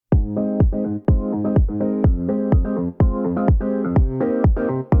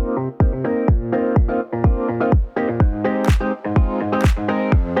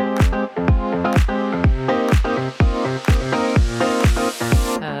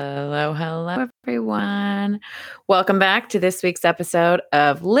Welcome back to this week's episode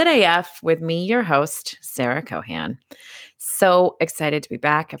of Lit AF with me, your host, Sarah Cohan. So excited to be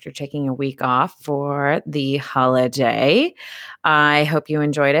back after taking a week off for the holiday. I hope you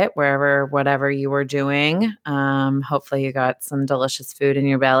enjoyed it whatever you were doing. Hopefully you got some delicious food in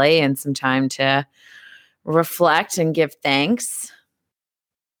your belly and some time to reflect and give thanks.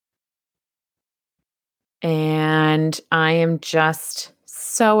 And I am just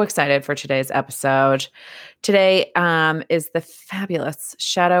so excited for today's episode. Today is the fabulous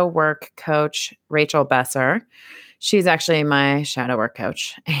shadow work coach, Rachel Besser. She's actually my shadow work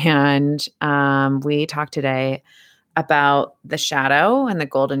coach. And we talked today about the shadow and the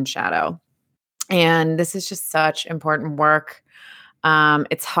golden shadow. And this is just such important work.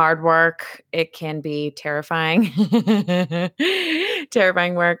 It's hard work. It can be terrifying,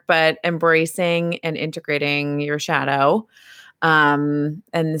 terrifying work, but embracing and integrating your shadow. And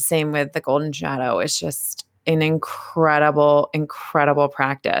the same with the golden shadow. It's just an incredible, incredible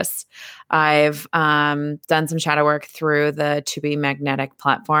practice. I've done some shadow work through the To Be Magnetic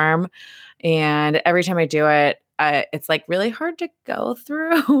platform. And every time I do it, it's like really hard to go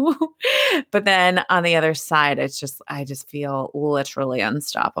through. But then on the other side, I just feel literally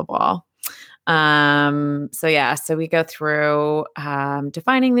unstoppable. So we go through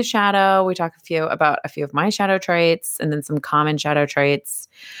defining the shadow. We talk about a few of my shadow traits and then some common shadow traits.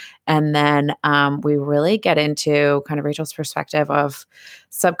 And then we really get into kind of Rachel's perspective of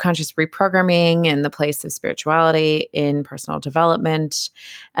subconscious reprogramming and the place of spirituality in personal development.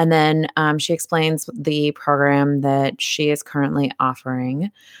 And then she explains the program that she is currently offering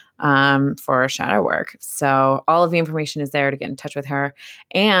for shadow work. So all of the information is there to get in touch with her.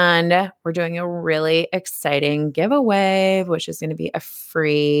 And we're doing a really exciting giveaway, which is going to be a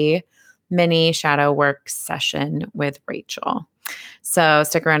free mini shadow work session with Rachel. So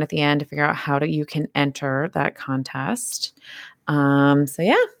stick around at the end to figure out how you can enter that contest. And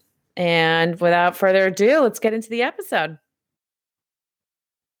without further ado, let's get into the episode.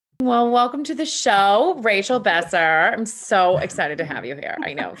 Well, welcome to the show, Rachel Besser. I'm so excited to have you here.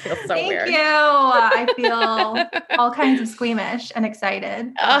 I know, it feels so weird. Thank you. I feel all kinds of squeamish and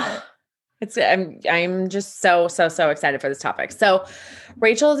excited. I'm just so excited for this topic. So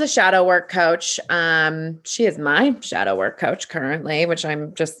Rachel is a shadow work coach. She is my shadow work coach currently, which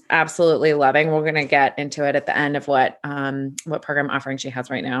I'm just absolutely loving. We're going to get into it at the end of what program offering she has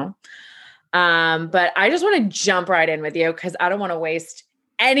right now. But I just want to jump right in with you because I don't want to waste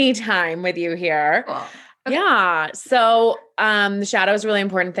any time with you here. Cool. Okay. Yeah. So the shadow is a really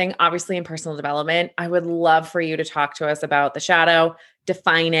important thing, obviously, in personal development. I would love for you to talk to us about the shadow,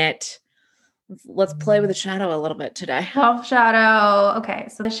 define it. Let's play with the shadow a little bit today. Oh, shadow. Okay.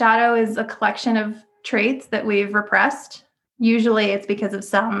 So the shadow is a collection of traits that we've repressed. Usually it's because of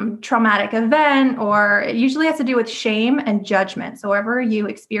some traumatic event, or it usually has to do with shame and judgment. So wherever you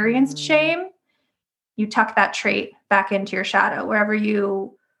experienced shame, you tuck that trait back into your shadow. Wherever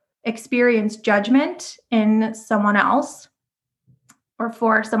you experience judgment in someone else or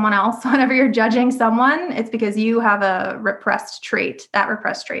for someone else, whenever you're judging someone, it's because you have a repressed trait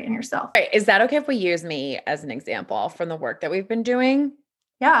in yourself. Right. Is that okay if we use me as an example from the work that we've been doing?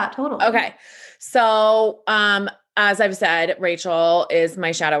 Yeah, totally. Okay. So, as I've said, Rachel is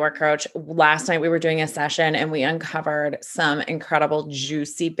my shadow work coach. Last night we were doing a session and we uncovered some incredible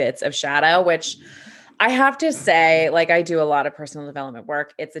juicy bits of shadow, which I have to say, like, I do a lot of personal development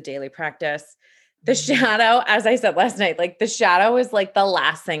work. It's a daily practice. The shadow, as I said last night, like the shadow is like the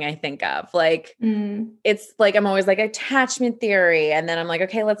last thing I think of. Like, It's like, I'm always like attachment theory. And then I'm like,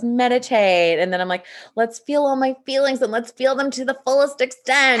 okay, let's meditate. And then I'm like, let's feel all my feelings and let's feel them to the fullest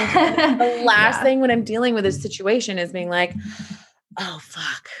extent. And the last thing when I'm dealing with this situation is being like, oh,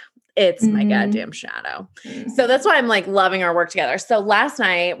 fuck. It's my goddamn shadow. So that's why I'm like loving our work together. So last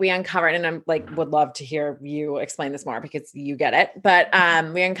night we uncovered, and I'm like, would love to hear you explain this more because you get it. But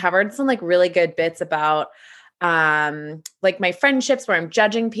we uncovered some like really good bits about like my friendships where I'm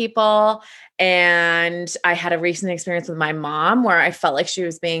judging people. And I had a recent experience with my mom where I felt like she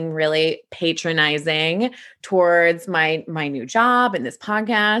was being really patronizing towards my new job and this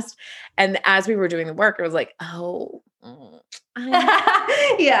podcast. And as we were doing the work, it was like, oh,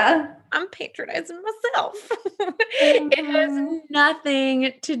 I'm patronizing myself. It has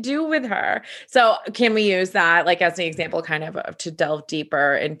nothing to do with her. So can we use that like as an example kind of to delve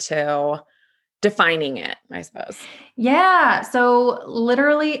deeper into defining it, I suppose? Yeah. So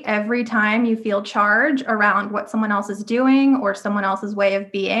literally every time you feel charge around what someone else is doing or someone else's way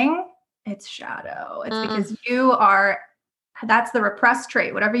of being, it's shadow. It's because that's the repressed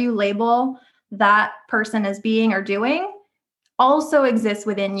trait. Whatever you label that person as being or doing, also exists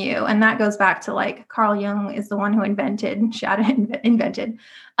within you. And that goes back to like Carl Jung is the one who invented shadow,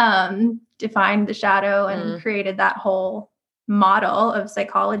 defined the shadow and created that whole model of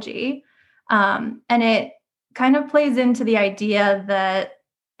psychology. And it kind of plays into the idea that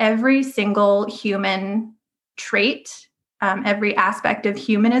every single human trait, every aspect of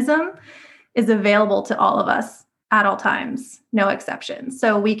humanism is available to all of us at all times, no exceptions.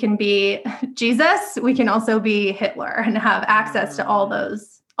 So we can be Jesus, we can also be Hitler and have access to all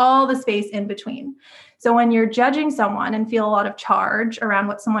the space in between. So when you're judging someone and feel a lot of charge around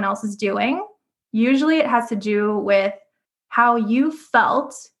what someone else is doing, usually it has to do with how you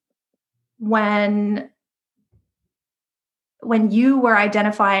felt when you were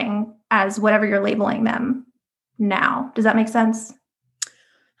identifying as whatever you're labeling them now. Does that make sense?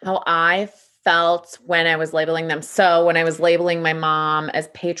 How I felt when I was labeling them. So when I was labeling my mom as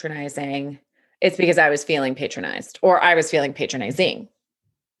patronizing, it's because I was feeling patronized or I was feeling patronizing.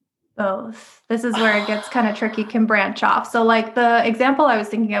 Both. This is where it gets kind of tricky, can branch off. So like the example I was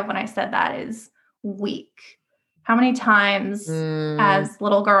thinking of when I said that is weak. How many times as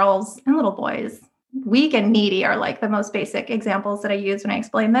little girls and little boys, weak and needy are like the most basic examples that I use when I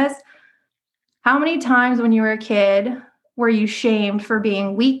explain this. How many times when you were a kid were you shamed for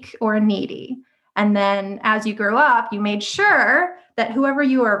being weak or needy? And then as you grew up, you made sure that whoever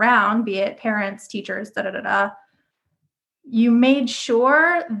you were around, be it parents, teachers, you made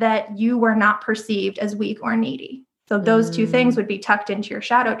sure that you were not perceived as weak or needy. So those two things would be tucked into your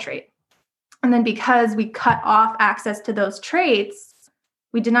shadow trait. And then because we cut off access to those traits,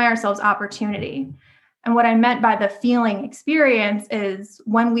 we deny ourselves opportunity. And what I meant by the feeling experience is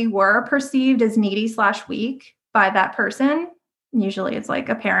when we were perceived as needy/weak by that person, usually it's like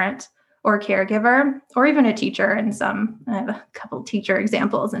a parent or a caregiver or even a teacher. And I have a couple teacher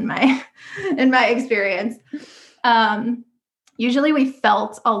examples in my experience. Usually we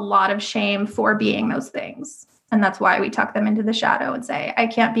felt a lot of shame for being those things. And that's why we tuck them into the shadow and say, I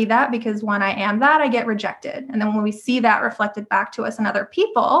can't be that because when I am that, I get rejected. And then when we see that reflected back to us in other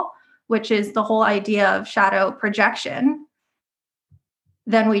people, which is the whole idea of shadow projection,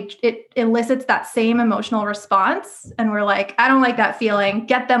 then it elicits that same emotional response. And we're like, I don't like that feeling.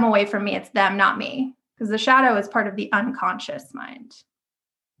 Get them away from me. It's them, not me. Because the shadow is part of the unconscious mind.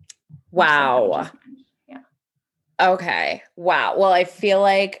 Wow. Yeah. Okay. Wow. Well, I feel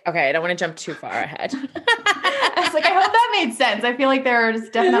like, okay, I don't want to jump too far ahead. I was like, I hope that made sense. I feel like there's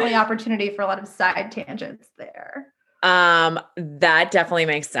definitely opportunity for a lot of side tangents there. That definitely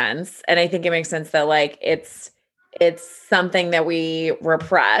makes sense. And I think it makes sense that like, it's something that we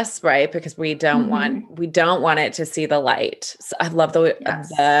repress, right? Because we don't want it to see the light. So I love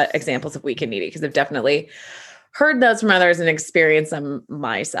the examples of weak and needy because I've definitely heard those from others and experienced them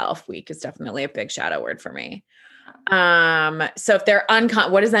myself. Weak is definitely a big shadow word for me. So if they're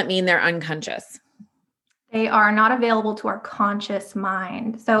what does that mean? They're unconscious. They are not available to our conscious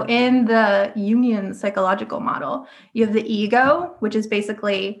mind. So in the Jungian psychological model, you have the ego, which is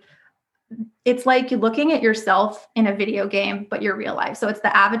basically, it's like you're looking at yourself in a video game, but your real life. So it's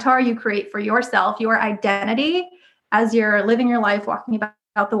the avatar you create for yourself, your identity as you're living your life, walking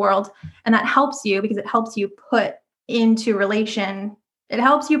about the world. And that helps you because it helps you put into relation. It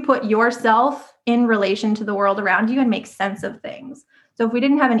helps you put yourself in relation to the world around you and make sense of things. So if we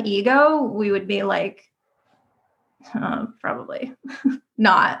didn't have an ego, we would be like, probably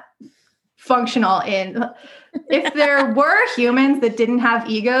not functional if there were humans that didn't have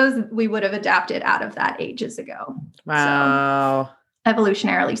egos, we would have adapted out of that ages ago. Wow. So,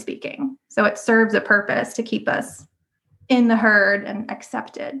 evolutionarily speaking. So it serves a purpose to keep us in the herd and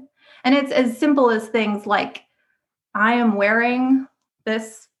accepted. And it's as simple as things like, I am wearing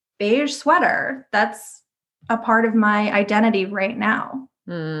this beige sweater. That's a part of my identity right now.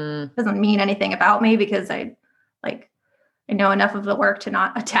 Doesn't mean anything about me because I know enough of the work to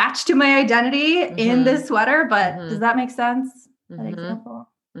not attach to my identity in this sweater, but does that make sense? That example.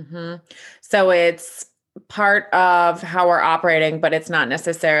 So it's part of how we're operating, but it's not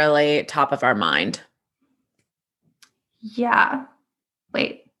necessarily top of our mind. Yeah.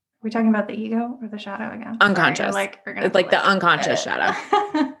 Wait, are we talking about the ego or the shadow again? Unconscious. It's like the unconscious shadow.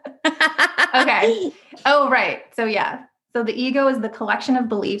 Okay. Oh, right. So yeah. So the ego is the collection of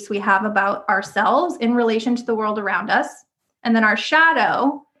beliefs we have about ourselves in relation to the world around us. And then our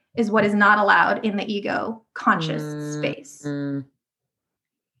shadow is what is not allowed in the ego conscious space.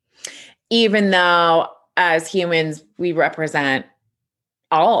 Even though as humans, we represent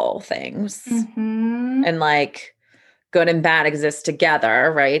all things and like good and bad exist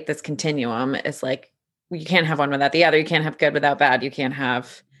together, right? This continuum is like, you can't have one without the other. You can't have good without bad. You can't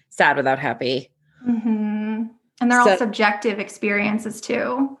have sad without happy. And they're all subjective experiences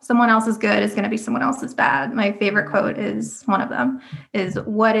too. Someone else's good is going to be someone else's bad. My favorite quote is one of them is,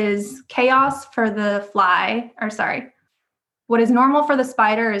 what is chaos for the fly, or sorry, what is normal for the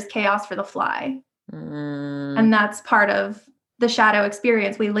spider is chaos for the fly. And that's part of the shadow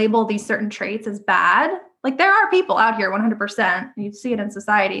experience. We label these certain traits as bad. Like there are people out here 100%, you see it in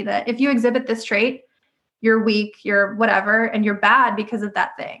society, that if you exhibit this trait, you're weak, you're whatever, and you're bad because of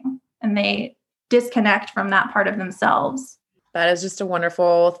that thing. And they disconnect from that part of themselves. That is just a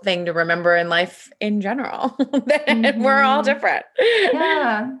wonderful thing to remember in life in general. We're all different.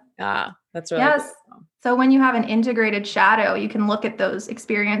 Yeah. Yeah. That's really cool. So when you have an integrated shadow, you can look at those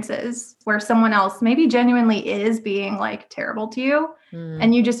experiences where someone else maybe genuinely is being like terrible to you.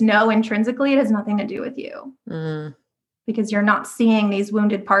 And you just know intrinsically it has nothing to do with you because you're not seeing these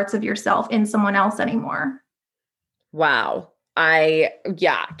wounded parts of yourself in someone else anymore. Wow.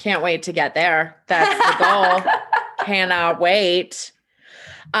 Can't wait to get there. That's the goal. Cannot wait.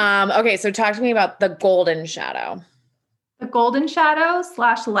 Okay. So talk to me about the golden shadow. The golden shadow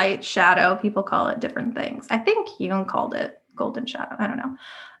 / light shadow. People call it different things. I think Jung called it golden shadow. I don't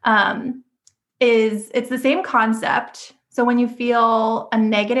know. It's the same concept. So when you feel a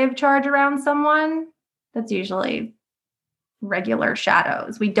negative charge around someone, that's usually regular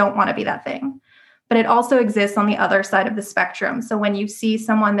shadows. We don't want to be that thing. But it also exists on the other side of the spectrum. So when you see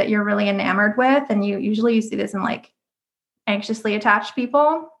someone that you're really enamored with, and you see this in like anxiously attached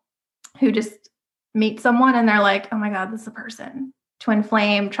people who just meet someone and they're like, oh my God, this is a person. Twin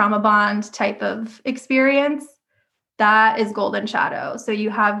flame, trauma bond type of experience. That is golden shadow. So you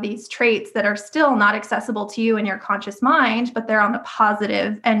have these traits that are still not accessible to you in your conscious mind, but they're on the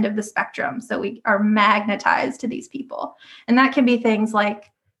positive end of the spectrum. So we are magnetized to these people. And that can be things like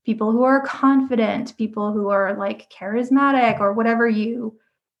people who are confident, people who are like charismatic, or whatever you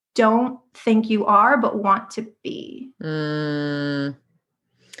don't think you are, but want to be.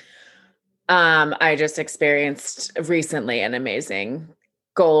 I just experienced recently an amazing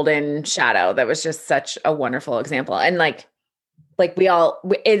golden shadow that was just such a wonderful example. And like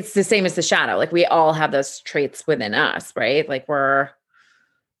it's the same as the shadow. Like we all have those traits within us, right? Like we're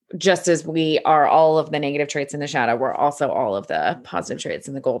just as we are all of the negative traits in the shadow, we're also all of the positive traits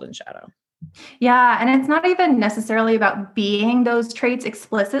in the golden shadow. Yeah. And it's not even necessarily about being those traits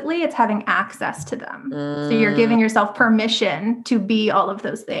explicitly. It's having access to them. So you're giving yourself permission to be all of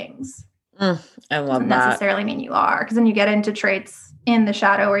those things. I love that. Doesn't necessarily mean you are, because then you get into traits in the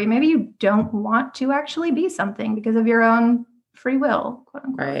shadow where maybe you don't want to actually be something because of your own free will, quote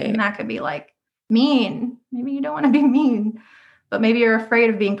unquote. Right. And that could be like mean. Maybe you don't want to be mean, but maybe you're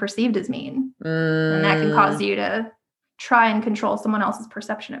afraid of being perceived as mean. And that can cause you to try and control someone else's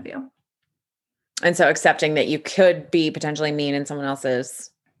perception of you. And so accepting that you could be potentially mean in someone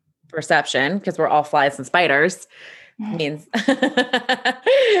else's perception, because we're all flies and spiders, means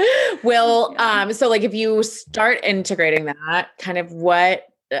so like if you start integrating that, kind of what's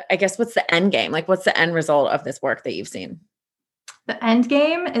the end game? Like what's the end result of this work that you've seen? The end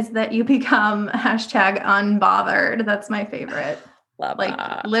game is that you become #unbothered. That's my favorite. Love like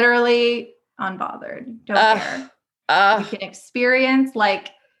that. Literally unbothered. Don't care. You can experience like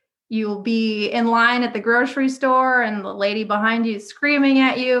you'll be in line at the grocery store and the lady behind you is screaming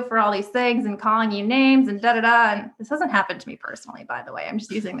at you for all these things and calling you names and da-da-da. And this hasn't happened to me personally, by the way. I'm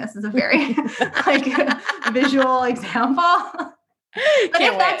just using this as a very visual example. But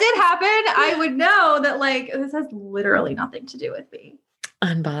if that did happen, I would know that like, this has literally nothing to do with me.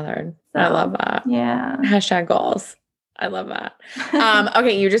 Unbothered. So, I love that. Yeah. #goals. I love that.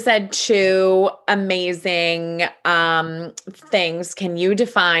 Okay. You just said 2 amazing things. Can you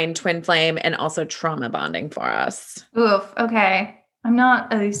define twin flame and also trauma bonding for us? Oof. Okay. I'm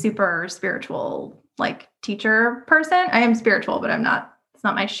not a super spiritual like teacher person. I am spiritual, but it's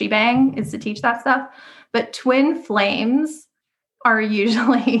not my shebang is to teach that stuff. But twin flames are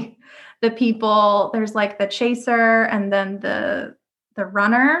usually the people, there's like the chaser and then the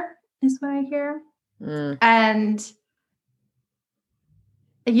runner is what I hear. And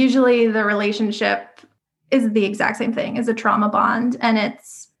usually the relationship is the exact same thing as a trauma bond. And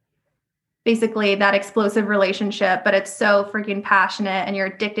it's basically that explosive relationship, but it's so freaking passionate and you're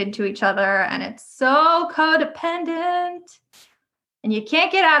addicted to each other and it's so codependent and you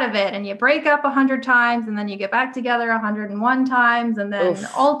can't get out of it. And you break up 100 times and then you get back together 101 times. And then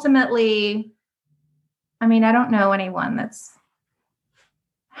ultimately, I mean, I don't know anyone that's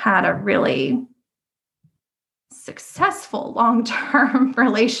had a really successful long-term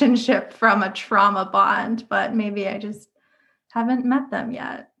relationship from a trauma bond, but maybe I just haven't met them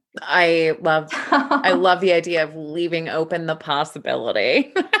yet. I love the idea of leaving open the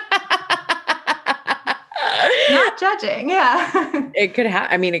possibility. not judging. Yeah. It could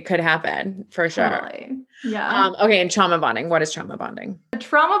I mean, it could happen for sure. Totally. Yeah. Okay. And trauma bonding. What is trauma bonding? A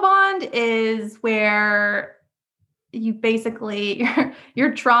trauma bond is where you basically,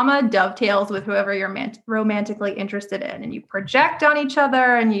 your trauma dovetails with whoever you're romantically interested in, and you project on each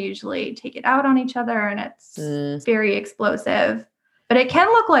other, and you usually take it out on each other, and it's very explosive. But it can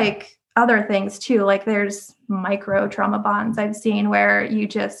look like other things too. Like there's micro trauma bonds I've seen where you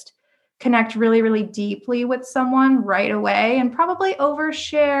just connect really, really deeply with someone right away and probably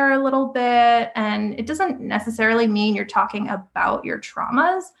overshare a little bit. And it doesn't necessarily mean you're talking about your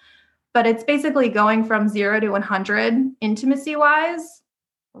traumas, but it's basically going from 0 to 100 intimacy wise,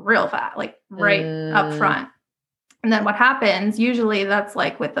 real fast, like right up front. And then what happens, usually that's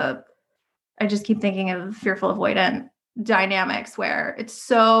like I just keep thinking of fearful avoidant dynamics where it's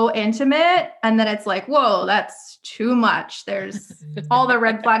so intimate and then it's like, whoa, that's too much. There's all the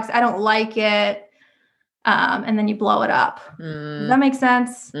red flags. I don't like it. And then you blow it up. Does that make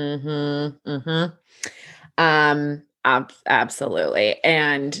sense? Absolutely.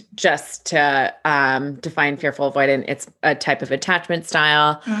 And just to define fearful avoidant, it's a type of attachment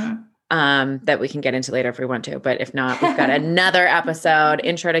style that we can get into later if we want to. But if not, we've got another episode,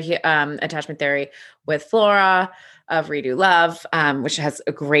 Intro to Attachment Theory with Flora of Redo Love, which has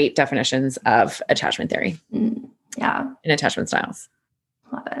great definitions of attachment theory. Yeah. And attachment styles.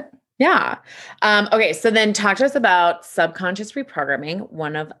 Love it. Yeah. Okay. So then talk to us about subconscious reprogramming,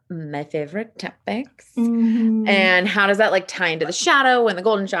 one of my favorite topics. And how does that like tie into the shadow and the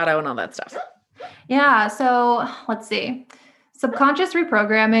golden shadow and all that stuff? Yeah. So let's see. Subconscious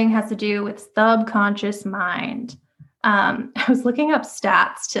reprogramming has to do with subconscious mind. I was looking up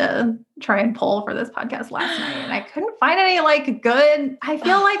stats to try and pull for this podcast last night, and I couldn't find any like good. I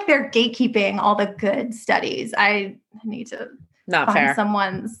feel like they're gatekeeping all the good studies. I need to Not find fair.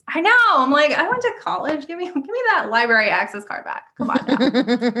 someone's. I know. I'm like, I went to college. Give me that library access card back. Come on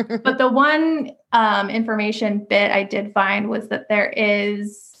now. But the one information bit I did find was that there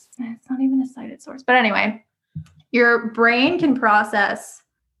is. It's not even a cited source, but anyway, your brain can process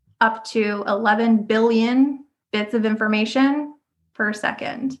up to 11 billion bits of information per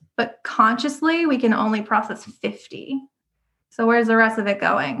second, but consciously we can only process 50. So where's the rest of it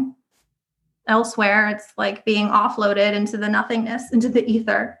going? Elsewhere, it's like being offloaded into the nothingness, into the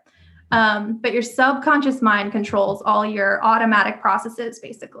ether. But your subconscious mind controls all your automatic processes,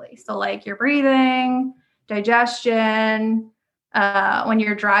 basically. So like your breathing, digestion, when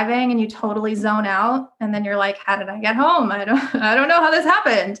you're driving and you totally zone out, and then you're like, how did I get home? I don't know how this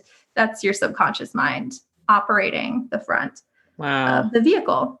happened. That's your subconscious mind operating the front of the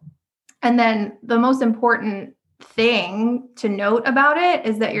vehicle. And then the most important thing to note about it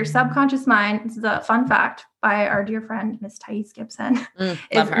is that your subconscious mind, this is a fun fact by our dear friend, Miss Thais Gibson,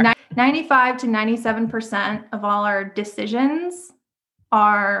 is 95 to 97% of all our decisions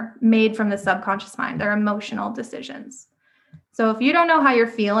are made from the subconscious mind. They're emotional decisions. So if you don't know how you're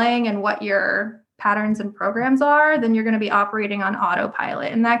feeling and what your patterns and programs are, then you're going to be operating on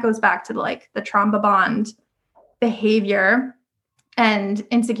autopilot. And that goes back to like the trauma bond behavior and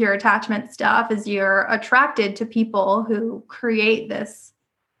insecure attachment stuff, is you're attracted to people who create this.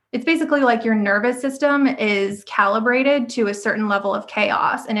 It's basically like your nervous system is calibrated to a certain level of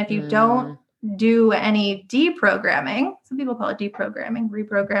chaos. And if you don't do any deprogramming, some people call it deprogramming,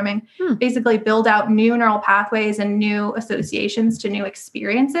 reprogramming, basically build out new neural pathways and new associations to new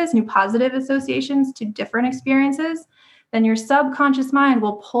experiences, new positive associations to different experiences, then your subconscious mind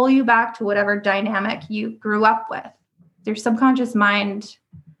will pull you back to whatever dynamic you grew up with. Your subconscious mind,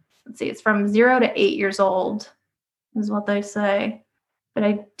 let's see, it's from 0 to 8 years old is what they say. But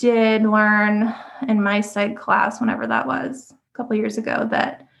I did learn in my psych class, whenever that was, a couple of years ago,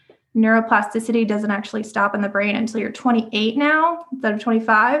 that neuroplasticity doesn't actually stop in the brain until you're 28 now instead of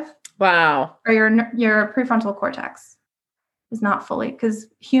 25. Wow. Or your prefrontal cortex is not fully, because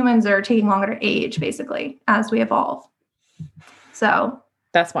humans are taking longer to age, basically, as we evolve. So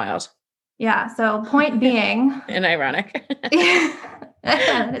that's wild. Yeah. So point being. And ironic. Yeah,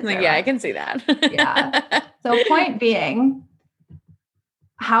 I can see that. Yeah. So point being,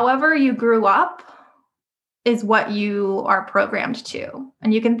 however you grew up is what you are programmed to.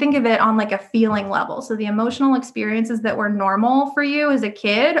 And you can think of it on like a feeling level. So the emotional experiences that were normal for you as a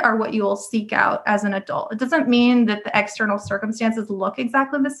kid are what you will seek out as an adult. It doesn't mean that the external circumstances look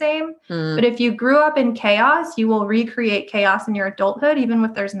exactly the same, but if you grew up in chaos, you will recreate chaos in your adulthood, even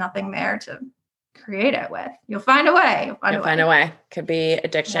if there's nothing there to create it with. You'll find a way. You'll find a way. Could be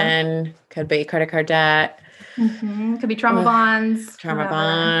addiction, could be credit card debt. Could be trauma bonds.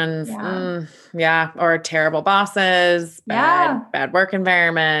 Yeah. Or terrible bosses, bad work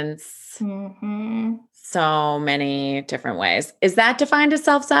environments. so many different ways. Is that defined as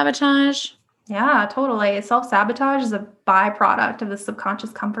self-sabotage? Yeah, totally. Self-sabotage is a byproduct of the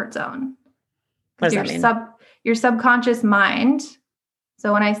subconscious comfort zone. What does that mean? Your subconscious mind.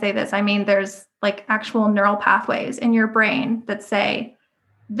 So when I say this, I mean there's like actual neural pathways in your brain that say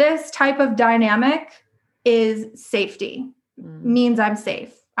this type of dynamic is safety, means I'm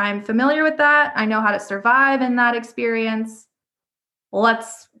safe. I'm familiar with that. I know how to survive in that experience.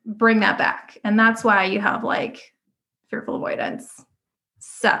 Let's bring that back. And that's why you have like fearful avoidance,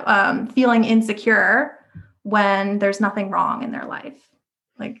 feeling insecure when there's nothing wrong in their life.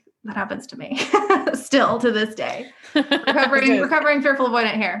 Like that happens to me still to this day. Recovering fearful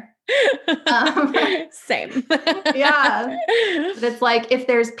avoidant here. Same. Yeah. But it's like, if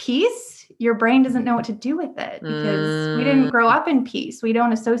there's peace, your brain doesn't know what to do with it because we didn't grow up in peace. We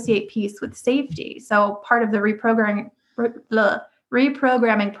don't associate peace with safety. So part of the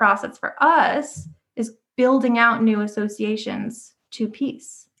reprogramming process for us is building out new associations to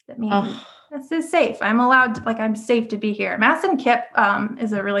peace. That means this is safe. I'm allowed to, I'm safe to be here. Mastin Kipp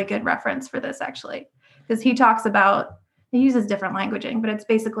is a really good reference for this actually, because he talks about, he uses different languaging, but it's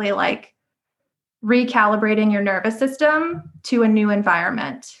basically like recalibrating your nervous system to a new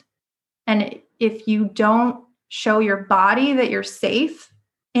environment. And if you don't show your body that you're safe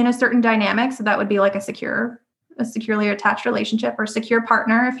in a certain dynamic, so that would be like a securely attached relationship or secure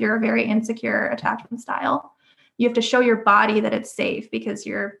partner, if you're a very insecure attachment style, you have to show your body that it's safe, because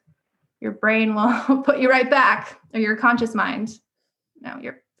your brain will put you right back, or your conscious mind. No,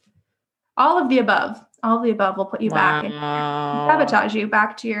 all of the above will put you back and sabotage you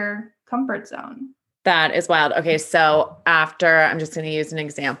back to your comfort zone. That is wild. Okay. So I'm just going to use an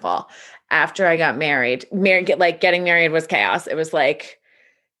example. After I got married, getting married was chaos. It was like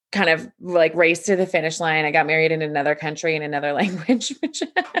kind of like race to the finish line. I got married in another country in another language.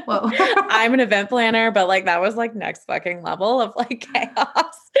 Whoa. I'm an event planner, but like that was like next fucking level of like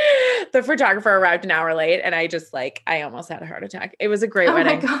chaos. The photographer arrived an hour late and I almost had a heart attack. It was a great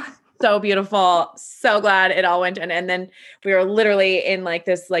wedding. Oh my God. So beautiful. So glad it all went. And then we were literally in like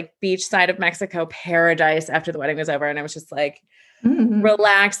this like beach side of Mexico paradise after the wedding was over. And I was just like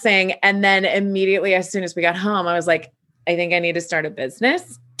relaxing. And then immediately as soon as we got home, I was like, I think I need to start a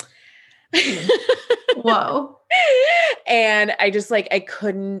business. Whoa. And I just I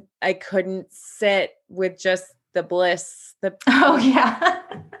couldn't sit with just the bliss,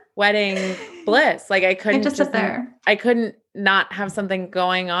 wedding bliss. Like I couldn't just sit there. I couldn't not have something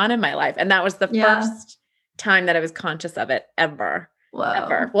going on in my life. And that was the first time that I was conscious of it ever. Whoa.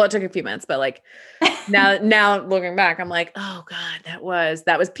 Ever. Well, it took a few months, but like now looking back, I'm like, oh God, that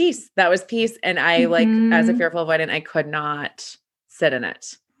was peace. That was peace. And I as a fearful avoidant, I could not sit in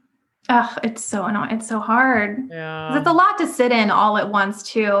it. Oh, it's so annoying. It's so hard. Yeah. It's a lot to sit in all at once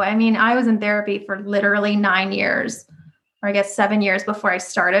too. I mean, I was in therapy for literally 9 years, or I guess 7 years before I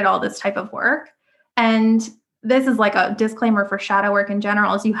started all this type of work. And this is like a disclaimer for shadow work in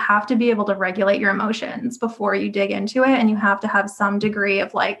general, is you have to be able to regulate your emotions before you dig into it. And you have to have some degree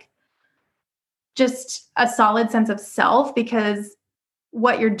of like just a solid sense of self, because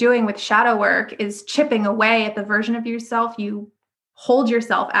what you're doing with shadow work is chipping away at the version of yourself you hold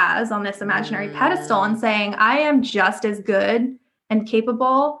yourself as on this imaginary pedestal, and saying, I am just as good and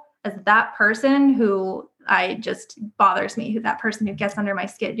capable as that person who bothers me, that person who gets under my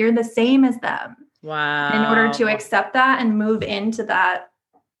skin. You're the same as them. Wow. In order to accept that and move into that,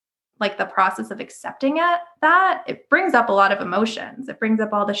 like the process of accepting it brings up a lot of emotions. It brings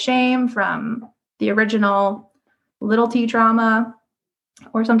up all the shame from the original little T trauma,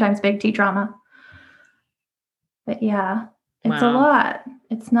 or sometimes big T trauma. But yeah, it's a lot.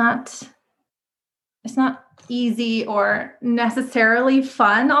 It's not easy or necessarily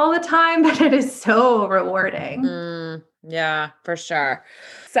fun all the time, but it is so rewarding. Yeah, for sure.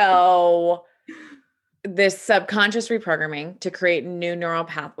 So this subconscious reprogramming to create new neural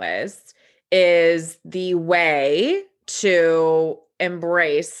pathways is the way to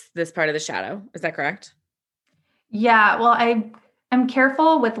embrace this part of the shadow. Is that correct? Yeah. Well, I'm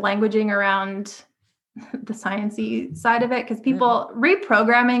careful with languaging around the sciencey side of it, because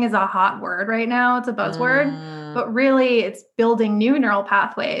reprogramming is a hot word right now. It's a buzzword, but really it's building new neural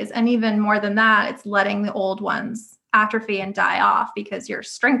pathways. And even more than that, it's letting the old ones atrophy and die off, because you're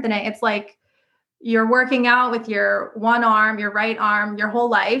strengthening. It's like you're working out with your one arm, your right arm, your whole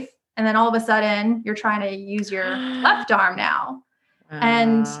life. And then all of a sudden you're trying to use your left arm now. Wow.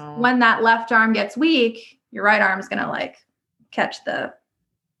 And when that left arm gets weak, your right arm is going to like catch the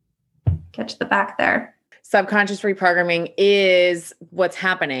back there. Subconscious reprogramming is what's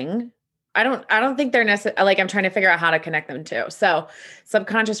happening. I don't think they're necessarily, like, I'm trying to figure out how to connect them too. So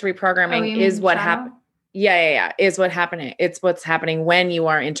subconscious reprogramming is what happens. Yeah. Is what happening. It's what's happening when you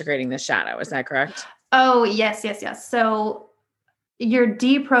are integrating the shadow. Is that correct? Oh, yes. So you're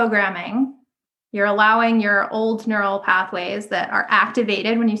deprogramming, you're allowing your old neural pathways that are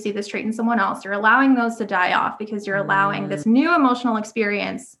activated when you see this trait in someone else, you're allowing those to die off because you're allowing this new emotional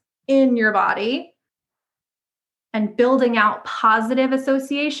experience in your body and building out positive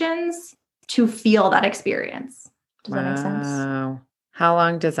associations to feel that experience. Does that make sense? How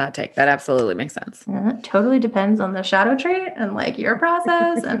long does that take? That absolutely makes sense. It totally depends on the shadow trait and like your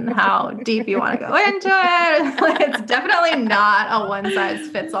process and how deep you want to go into it. It's definitely not a one size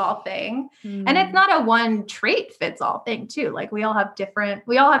fits all thing. And it's not a one trait fits all thing too. Like we all have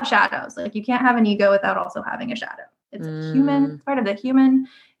shadows. Like you can't have an ego without also having a shadow. It's a human, part of the human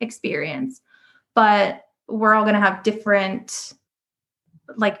experience. But we're all going to have different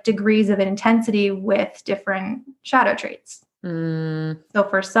like degrees of intensity with different shadow traits. So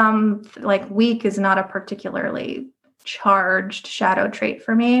for some, like weak is not a particularly charged shadow trait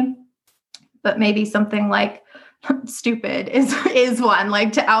for me, but maybe something like stupid is one.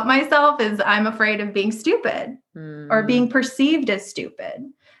 Like to out myself is I'm afraid of being stupid or being perceived as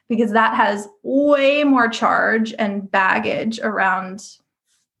stupid, because that has way more charge and baggage around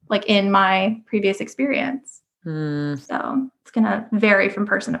like in my previous experience. So it's going to vary from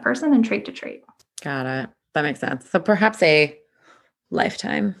person to person and trait to trait. Got it. That makes sense. So perhaps a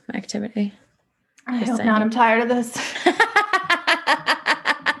lifetime activity. I hope not. I'm tired of this.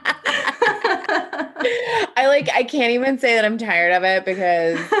 I can't even say that I'm tired of it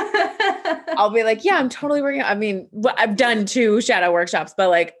because I'll be like, yeah, I'm totally working. I mean, I've done 2 shadow workshops, but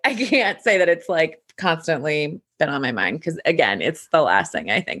like, I can't say that it's like constantly been on my mind because again, it's the last thing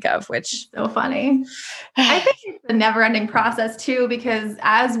I think of, which so funny. I think it's a never ending process too, because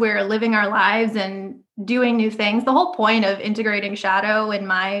as we're living our lives and doing new things, the whole point of integrating shadow, in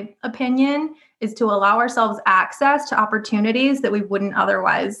my opinion, is to allow ourselves access to opportunities that we wouldn't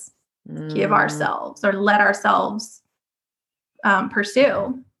otherwise give ourselves or let ourselves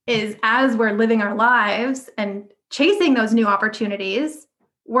pursue. Is as we're living our lives and chasing those new opportunities,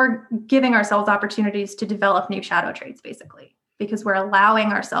 we're giving ourselves opportunities to develop new shadow traits, basically, because we're allowing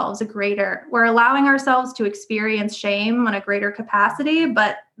ourselves to experience shame on a greater capacity.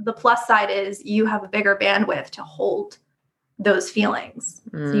 But the plus side is you have a bigger bandwidth to hold those feelings.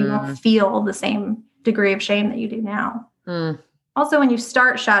 So you won't feel the same degree of shame that you do now. Also, when you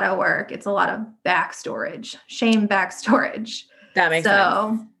start shadow work, it's a lot of back storage, shame back storage. That makes sense.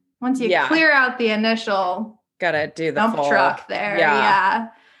 So once you clear out the initial gotta do the dump full truck there,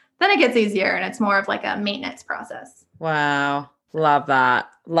 then it gets easier and it's more of like a maintenance process. Wow. Love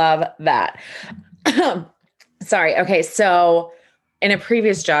that. Sorry. Okay. So in a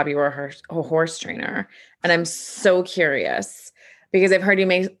previous job, you were a horse trainer, and I'm so curious because I've heard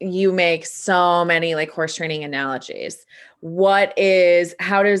you make so many like horse training analogies. How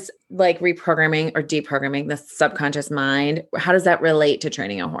does like reprogramming or deprogramming the subconscious mind, how does that relate to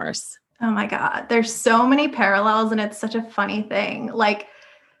training a horse? Oh my God. There's so many parallels and it's such a funny thing. Like,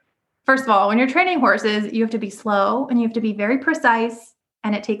 first of all, when you're training horses, you have to be slow and you have to be very precise,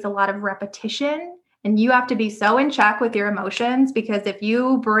 and it takes a lot of repetition, and you have to be so in check with your emotions, because if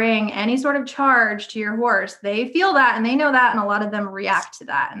you bring any sort of charge to your horse, they feel that and they know that, and a lot of them react to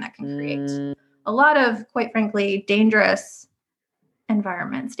that, and that can create a lot of, quite frankly, dangerous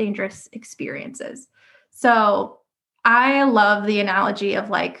environments, dangerous experiences. So I love the analogy of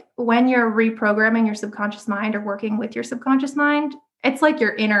like when you're reprogramming your subconscious mind or working with your subconscious mind, it's like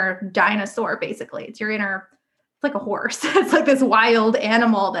your inner dinosaur, basically. It's like a horse. It's like this wild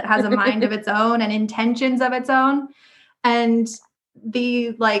animal that has a mind of its own and intentions of its own. And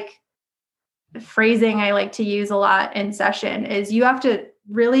the like phrasing I like to use a lot in session is you have to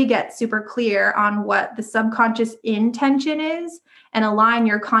really get super clear on what the subconscious intention is and align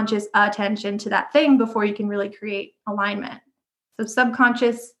your conscious attention to that thing before you can really create alignment. So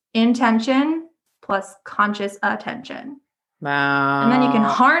subconscious intention plus conscious attention. Wow. And then you can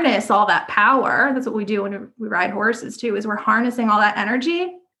harness all that power. That's what we do when we ride horses too, is we're harnessing all that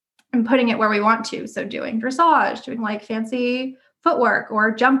energy and putting it where we want to. So doing dressage, doing like fancy footwork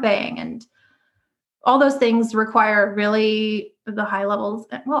or jumping, and all those things require really the high levels,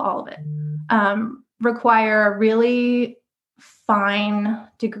 well, all of it, require a really fine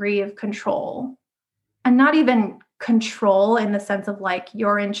degree of control, and not even control in the sense of like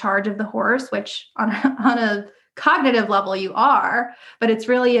you're in charge of the horse, which on a cognitive level you are, but it's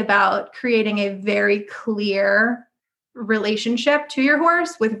really about creating a very clear relationship to your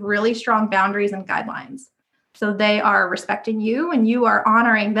horse with really strong boundaries and guidelines. So they are respecting you and you are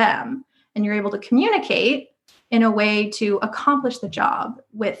honoring them, and you're able to communicate in a way to accomplish the job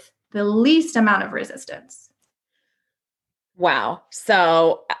with the least amount of resistance. Wow.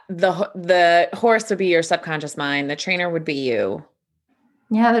 So the horse would be your subconscious mind. The trainer would be you.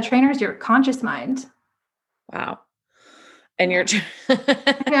 Yeah, the trainer is your conscious mind. Wow. And you're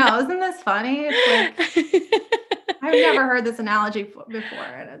Yeah, isn't this funny? It's like I've never heard this analogy before,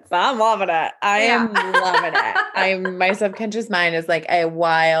 and I'm loving it. I am loving it. My subconscious mind is like a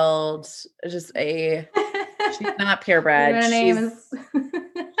wild, she's not purebred.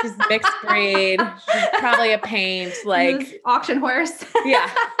 She's mixed breed. She's probably a paint, like auction horse. Yeah.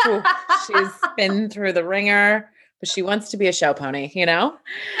 Ooh, she's been through the ringer, but she wants to be a show pony, you know?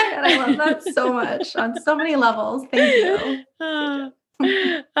 God, I love that so much on so many levels. Thank you.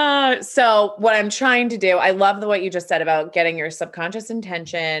 So what I'm trying to do, I love what you just said about getting your subconscious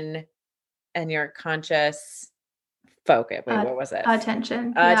intention and your conscious focus. Wait, what was it?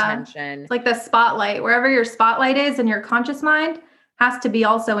 Attention. Attention. Yeah. It's like the spotlight. Wherever your spotlight is in your conscious mind has to be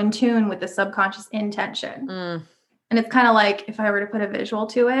also in tune with the subconscious intention. And it's kind of like, if I were to put a visual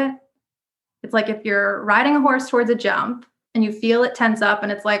to it, it's like if you're riding a horse towards a jump and you feel it tense up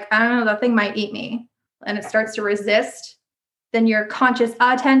and it's like, I don't know, that thing might eat me, and it starts to resist, then your conscious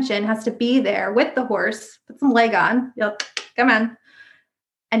attention has to be there with the horse, put some leg on, come on,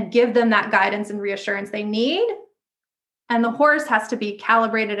 and give them that guidance and reassurance they need. And the horse has to be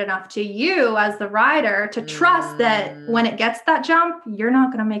calibrated enough to you as the rider to trust that when it gets that jump, you're not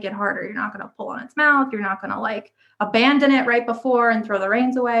going to make it harder. You're not going to pull on its mouth. You're not going to like abandon it right before and throw the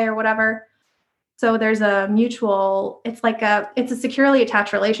reins away or whatever. So there's a mutual, it's a securely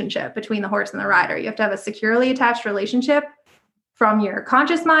attached relationship between the horse and the rider. You have to have a securely attached relationship from your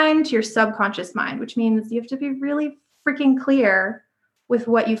conscious mind to your subconscious mind, which means you have to be really freaking clear with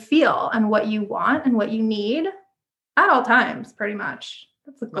what you feel and what you want and what you need at all times, pretty much.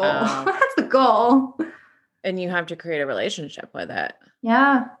 That's the goal. Wow. That's the goal. And you have to create a relationship with it.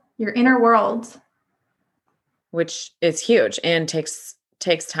 Yeah. Your inner world. Which is huge and takes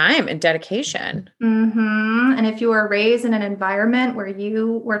time and dedication. Mm-hmm. And if you were raised in an environment where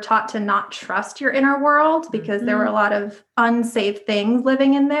you were taught to not trust your inner world because there were a lot of unsafe things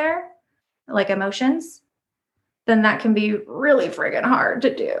living in there, like emotions, then that can be really friggin' hard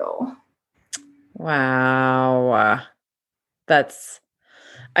to do. Wow.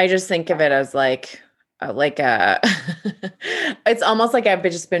 I just think of it as like it's almost like I've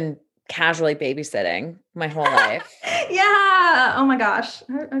just been casually babysitting my whole life. Yeah. Oh my gosh.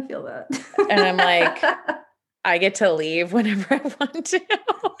 I feel that. And I'm like, I get to leave whenever I want to.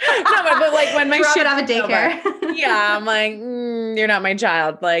 No, but like when my shift out of daycare. Yeah, I'm like, you're not my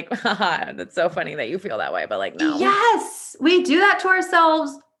child. Like, haha, that's so funny that you feel that way. But like, no. Yes, we do that to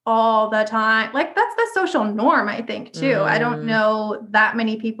ourselves all the time. Like that's the social norm, I think, too. I don't know that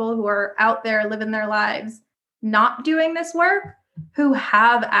many people who are out there living their lives not doing this work who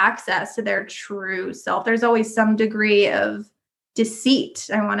have access to their true self. There's always some degree of deceit,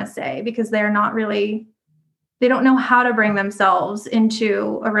 I want to say, because they don't know how to bring themselves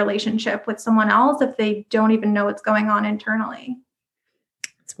into a relationship with someone else if they don't even know what's going on internally.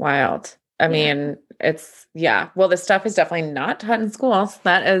 It's wild. I mean, well, this stuff is definitely not taught in schools.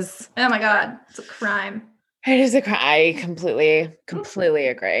 That is. Oh my God. It's a crime. It is a crime. I completely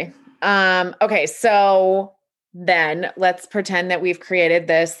agree. Okay. So then let's pretend that we've created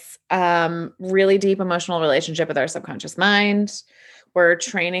this really deep emotional relationship with our subconscious mind. We're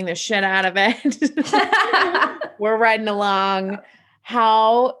training the shit out of it. We're riding along.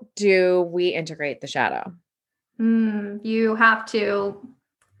 How do we integrate the shadow? You have to,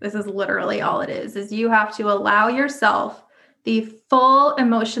 this is literally all it is you have to allow yourself the full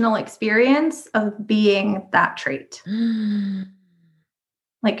emotional experience of being that trait.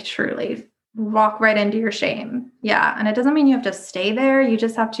 Like truly walk right into your shame. Yeah. And it doesn't mean you have to stay there. You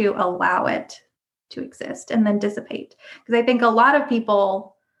just have to allow it to exist and then dissipate. Because I think a lot of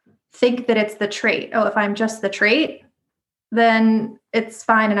people think that it's the trait. Oh, if I'm just the trait, then it's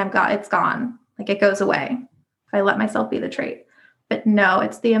fine and it's gone. Like it goes away if I let myself be the trait. But no,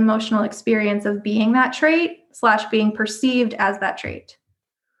 it's the emotional experience of being that trait / being perceived as that trait.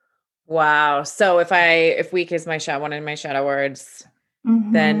 Wow. So if weak is one of my shadow words,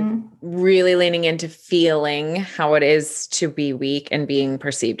 then really leaning into feeling how it is to be weak and being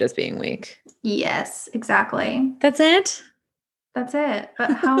perceived as being weak. Yes, exactly. That's it. But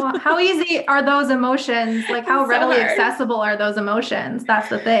how easy are those emotions? Like how readily accessible are those emotions? That's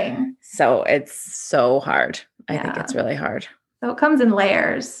the thing. So it's so hard. I think it's really hard. So it comes in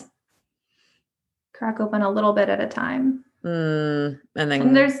layers. Crack open a little bit at a time. And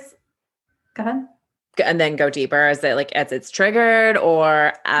go ahead. And then go deeper as it's triggered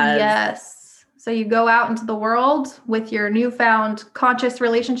or as. Yes. So you go out into the world with your newfound conscious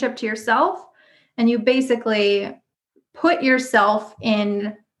relationship to yourself, and you basically put yourself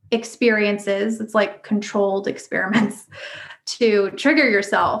in experiences. It's like controlled experiments to trigger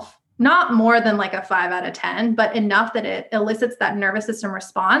yourself, not more than like a 5 out of 10, but enough that it elicits that nervous system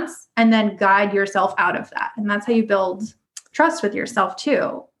response, and then guide yourself out of that. And that's how you build trust with yourself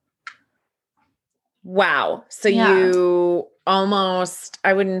too. Wow. So you almost,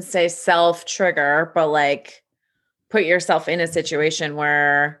 I wouldn't say self-trigger, but like put yourself in a situation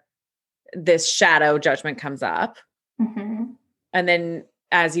where this shadow judgment comes up. Mm-hmm. And then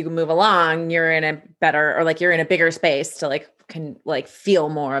as you move along, you're in a better, or like you're in a bigger space to like, can like feel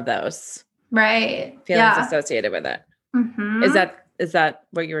more of those feelings associated with it. Mm-hmm. Is that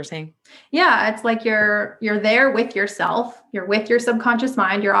what you were saying? Yeah. It's like you're there with yourself. You're with your subconscious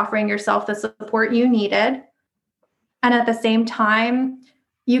mind. You're offering yourself the support you needed. And at the same time,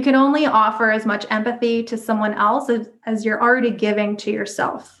 you can only offer as much empathy to someone else as you're already giving to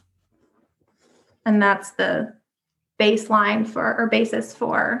yourself. And that's the baseline or basis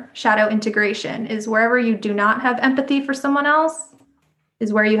for shadow integration, is wherever you do not have empathy for someone else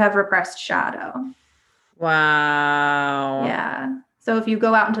is where you have repressed shadow. Wow. Yeah. So if you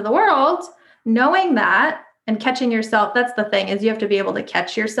go out into the world knowing that and catching yourself, that's the thing, is you have to be able to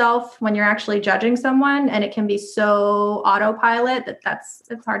catch yourself when you're actually judging someone. And it can be so autopilot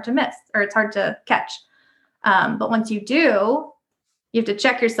it's hard to miss, or it's hard to catch. But once you do, you have to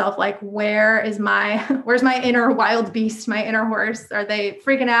check yourself, like, where's my inner wild beast, my inner horse? Are they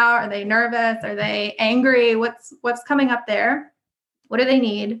freaking out? Are they nervous? Are they angry? What's coming up there? What do they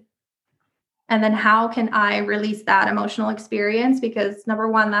need? And then how can I release that emotional experience? Because number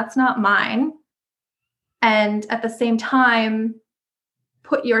one, that's not mine. And at the same time,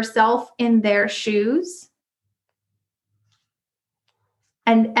 put yourself in their shoes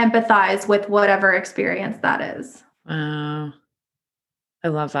and empathize with whatever experience that is. Wow. I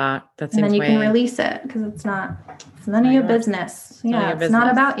love that. That seems and then you can release it, because it's none of your business. Yeah, it's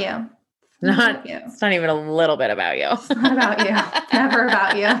not about you. It's not even a little bit about you. It's not about you. Never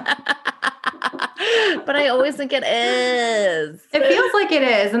about you. But I always think it is. It feels like it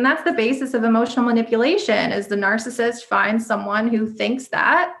is. And that's the basis of emotional manipulation, is the narcissist finds someone who thinks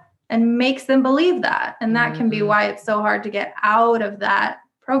that and makes them believe that. And that can be why it's so hard to get out of that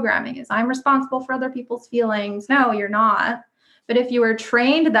programming, is I'm responsible for other people's feelings. No, you're not. But if you were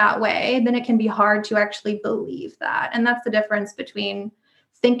trained that way, then it can be hard to actually believe that. And that's the difference between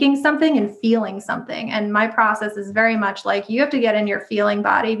thinking something and feeling something. And my process is very much like, you have to get in your feeling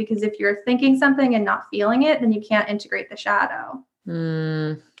body, because if you're thinking something and not feeling it, then you can't integrate the shadow.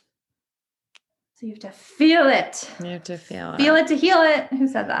 So you have to feel it. You have to feel it. Feel it to heal it. Who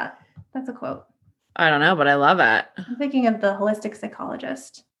said that? That's a quote. I don't know, but I love it. I'm thinking of the holistic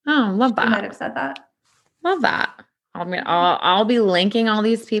psychologist. Oh, love that. She might have said that. Love that. I mean, I'll be linking all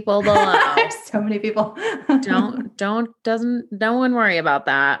these people below. There's so many people. No one worry about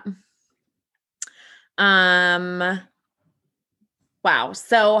that. Wow.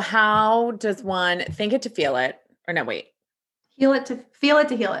 So how does one think it to feel it? Or no, wait. Feel it to heal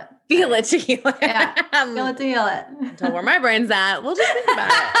it. Feel it to heal it. Yeah. Feel it to heal it. Tell where my brain's at. We'll just think about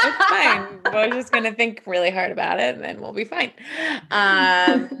it. It's fine. We're just going to think really hard about it, and then we'll be fine.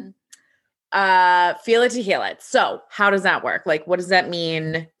 Feel it to heal it. So how does that work? Like, what does that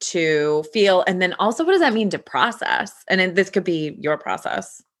mean to feel? And then also, what does that mean to process? And then this could be your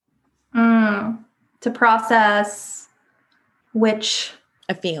process. To process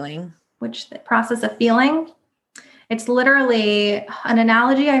a feeling. Process a feeling. It's literally an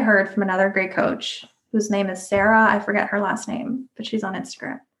analogy I heard from another great coach whose name is Sarah. I forget her last name, but she's on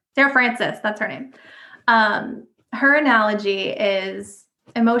Instagram. Sarah Francis, that's her name. Her analogy is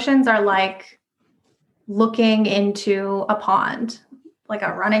emotions are like looking into a pond, like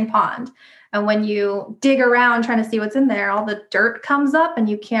a running pond. And when you dig around trying to see what's in there, all the dirt comes up and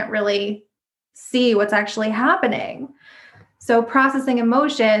you can't really see what's actually happening. So processing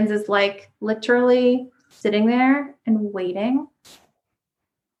emotions is like literally sitting there and waiting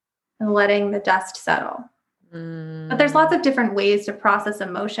and letting the dust settle. But there's lots of different ways to process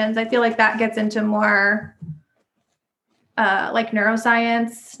emotions. I feel like that gets into more like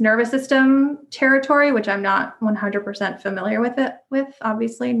neuroscience, nervous system territory, which I'm not 100% familiar with,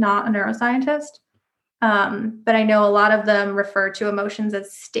 obviously not a neuroscientist. But I know a lot of them refer to emotions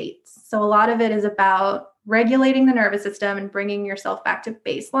as states. So a lot of it is about regulating the nervous system and bringing yourself back to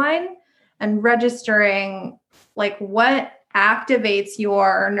baseline and registering like what activates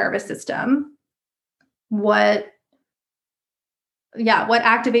your nervous system. What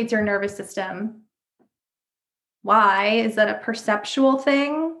activates your nervous system? Why? Is that a perceptual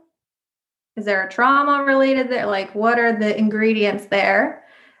thing? Is there a trauma related there? Like, what are the ingredients there?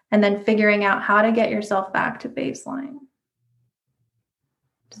 And then figuring out how to get yourself back to baseline.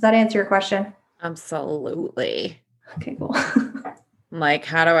 Does that answer your question? Absolutely. Okay, cool. Like,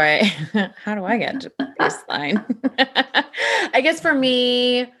 how do I get to baseline? I guess for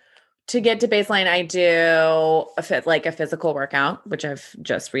me to get to baseline, I do a physical workout, which I've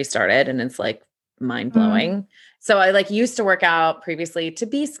just restarted, and it's like mind blowing. So I like used to work out previously to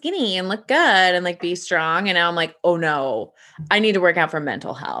be skinny and look good and like be strong. And now I'm like, oh no, I need to work out for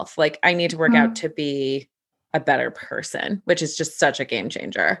mental health. Like I need to work out to be a better person, which is just such a game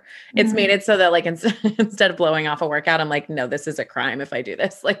changer. It's made it so that like instead of blowing off a workout, I'm like, no, this is a crime if I do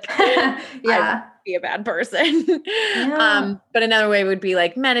this. Like, I would be a bad person. But another way would be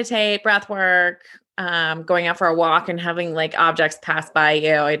like meditate, breath work, going out for a walk and having like objects pass by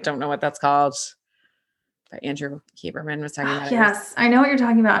you. I don't know what that's called. But Andrew Huberman was talking about. Yes, I know what you're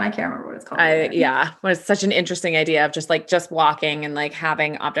talking about, and I can't remember what it's called. But it's such an interesting idea of just walking and like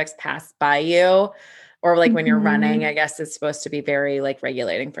having objects pass by you, or like when you're running. I guess it's supposed to be very like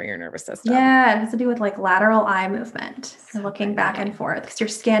regulating for your nervous system. Yeah, it has to do with like lateral eye movement and looking back and forth because you're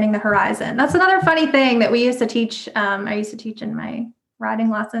scanning the horizon. That's another funny thing that we used to teach. I used to teach in my riding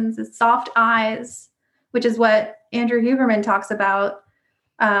lessons is soft eyes, which is what Andrew Huberman talks about.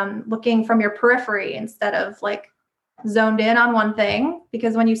 Looking from your periphery instead of like zoned in on one thing,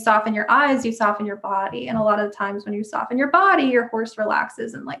 because when you soften your eyes, you soften your body. And a lot of the times when you soften your body, your horse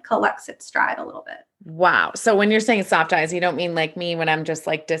relaxes and like collects its stride a little bit. Wow. So when you're saying soft eyes, you don't mean like me when I'm just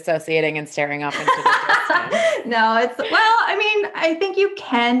like dissociating and staring off into the distance. No, I think you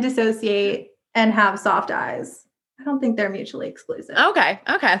can dissociate and have soft eyes. I don't think they're mutually exclusive. Okay.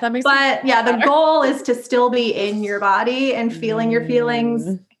 That makes sense. But yeah, the goal is to still be in your body and feeling your feelings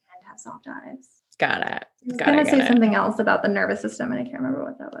and have soft eyes. Got it. I was going to say something else about the nervous system and I can't remember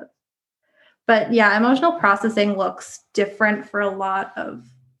what that was. But yeah, emotional processing looks different for a lot of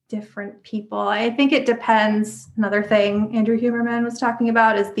different people. I think it depends. Another thing Andrew Huberman was talking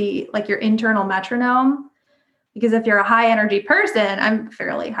about is your internal metronome. Because if you're a high energy person, I'm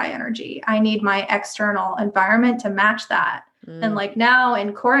fairly high energy. I need my external environment to match that. And like now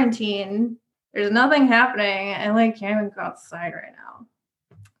in quarantine, there's nothing happening. I like can't even go outside right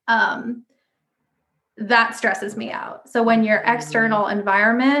now. That stresses me out. So when your external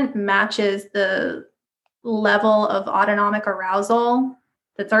environment matches the level of autonomic arousal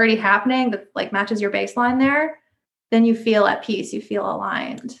that's already happening, that like matches your baseline there, then you feel at peace. You feel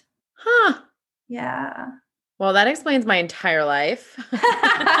aligned. Huh. Yeah. Well, that explains my entire life.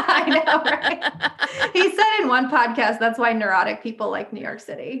 I know, right? He said in one podcast, that's why neurotic people like New York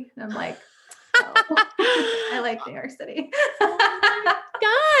City. And I'm like, I like New York City.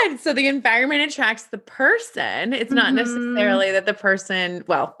 God. So the environment attracts the person. It's not necessarily that the person,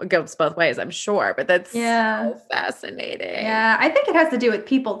 well, it goes both ways, I'm sure, but that's so fascinating. Yeah. I think it has to do with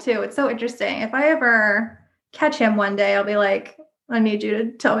people too. It's so interesting. If I ever catch him one day, I'll be like, I need you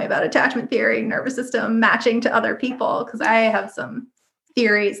to tell me about attachment theory, nervous system matching to other people. Cause I have some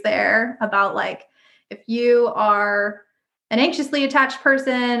theories there about like, if you are an anxiously attached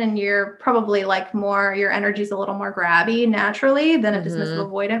person and you're probably like your energy's a little more grabby naturally than a dismissive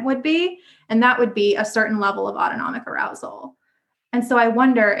avoidant would be. And that would be a certain level of autonomic arousal. And so I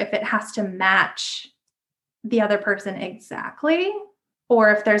wonder if it has to match the other person exactly, or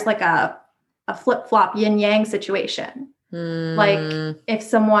if there's like a flip-flop yin-yang situation. Like if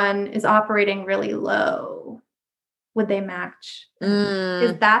someone is operating really low, would they match?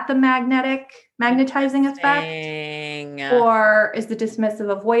 Is that the magnetizing effect? Or is the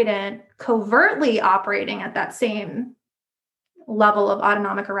dismissive avoidant covertly operating at that same level of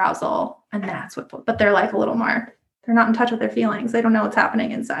autonomic arousal? And that's but they're like a little more, they're not in touch with their feelings. They don't know what's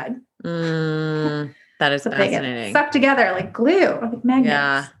happening inside. That is so fascinating. They get sucked together like glue, like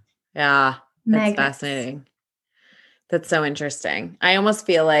magnets. Yeah. That's fascinating. That's so interesting. I almost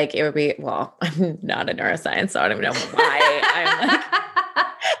feel like it would be, well, I'm not a neuroscience, so I don't even know why I'm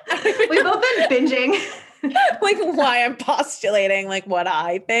like. We've both been binging. Like why I'm postulating like what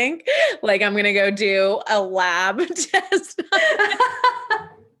I think. Like I'm going to go do a lab test.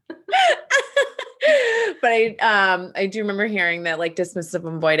 But I do remember hearing that like dismissive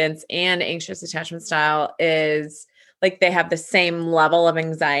avoidance and anxious attachment style is like they have the same level of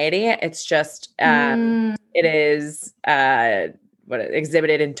anxiety. It's just it is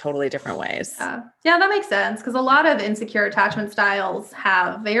exhibited in totally different ways. Yeah, that makes sense because a lot of insecure attachment styles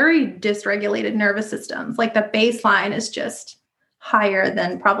have very dysregulated nervous systems. Like the baseline is just higher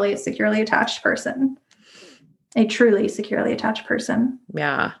than probably a securely attached person. A truly securely attached person.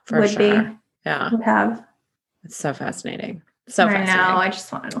 Yeah, for would sure. be. Yeah. Would have. It's so fascinating. So I know. I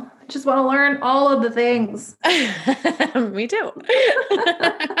just want to learn all of the things. Me too.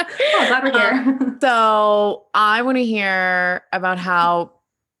 Oh, glad we're here. So I want to hear about how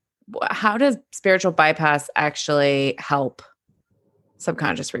does spiritual bypass actually help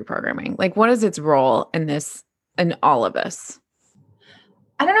subconscious reprogramming? Like, what is its role in all of this?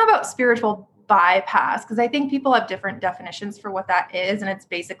 I don't know about spiritual bypass because I think people have different definitions for what that is. And it's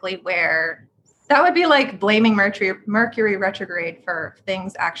basically where that would be like blaming Mercury retrograde for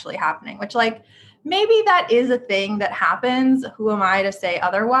things actually happening, which like maybe that is a thing that happens. Who am I to say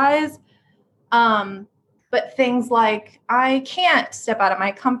otherwise? But things like I can't step out of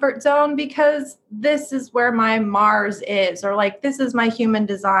my comfort zone because this is where my Mars is, or like this is my human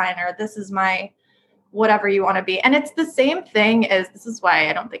design, or this is my whatever you want to be. And it's the same thing as, this is why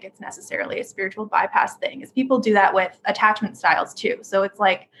I don't think it's necessarily a spiritual bypass thing, is people do that with attachment styles too. So it's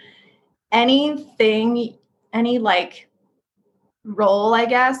like anything, any like role, I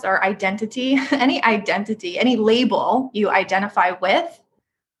guess, or identity, any label you identify with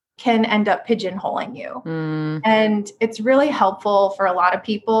can end up pigeonholing you. And it's really helpful for a lot of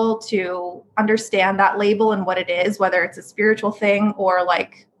people to understand that label and what it is, whether it's a spiritual thing or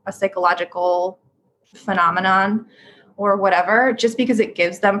like a psychological phenomenon or whatever, just because it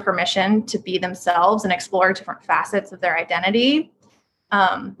gives them permission to be themselves and explore different facets of their identity,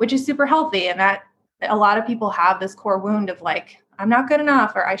 which is super healthy. And that a lot of people have this core wound of like, I'm not good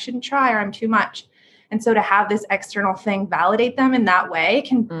enough, or I shouldn't try, or I'm too much. And so to have this external thing validate them in that way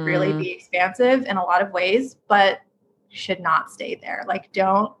can really be expansive in a lot of ways, but should not stay there. Like,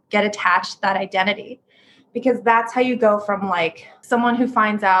 don't get attached to that identity, because that's how you go from like someone who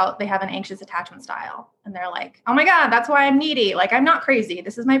finds out they have an anxious attachment style and they're like, oh my God, that's why I'm needy. Like, I'm not crazy.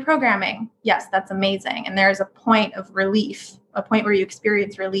 This is my programming. Yes, that's amazing. And there's a point of relief, a point where you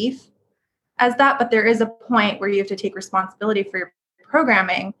experience relief as that, but there is a point where you have to take responsibility for your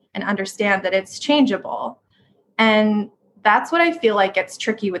programming and understand that it's changeable. And that's what I feel like gets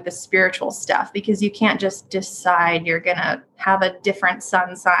tricky with the spiritual stuff, because you can't just decide you're going to have a different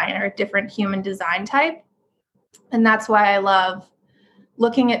sun sign or a different human design type. And that's why I love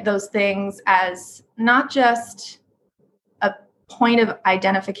looking at those things as not just a point of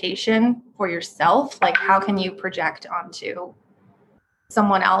identification for yourself, like how can you project onto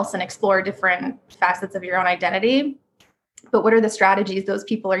someone else and explore different facets of your own identity, but what are the strategies those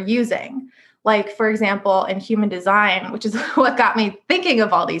people are using? Like, for example, in human design, which is what got me thinking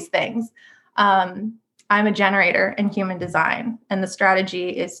of all these things. I'm a generator in human design, and the strategy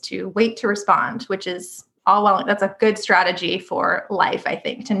is to wait to respond, which is that's a good strategy for life, I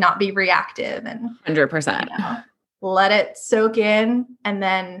think, to not be reactive and 100%. Let it soak in and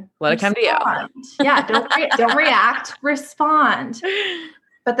then let it come to you. Yeah. Don't react, respond.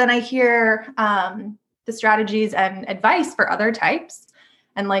 But then I hear, the strategies and advice for other types.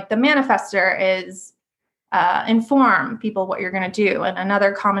 And like the manifester is inform people what you're going to do. And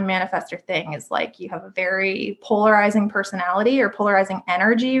another common manifester thing is like you have a very polarizing personality, or polarizing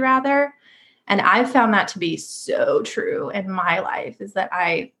energy rather. And I've found that to be so true in my life, is that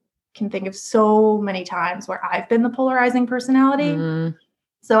I can think of so many times where I've been the polarizing personality.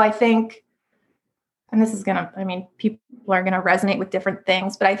 So I think, and this is people are going to resonate with different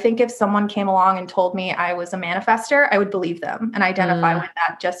things, but I think if someone came along and told me I was a manifester, I would believe them and identify with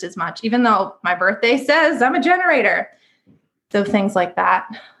that just as much, even though my birthday says I'm a generator. So things like that.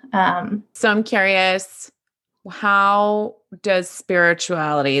 So I'm curious, how does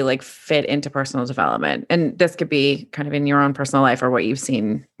spirituality like fit into personal development? And this could be kind of in your own personal life or what you've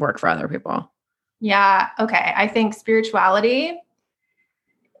seen work for other people. Yeah. Okay. I think spirituality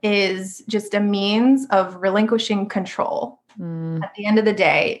is just a means of relinquishing control. At the end of the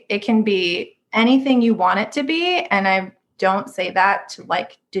day, it can be anything you want it to be. And I don't say that to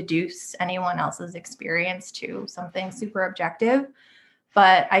like deduce anyone else's experience to something super objective,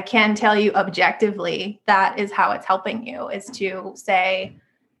 but I can tell you objectively, that is how it's helping you, is to say,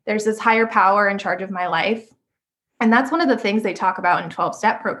 there's this higher power in charge of my life. And that's one of the things they talk about in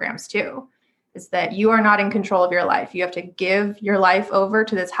 12-step programs too, is that you are not in control of your life. You have to give your life over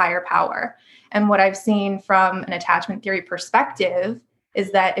to this higher power. And what I've seen from an attachment theory perspective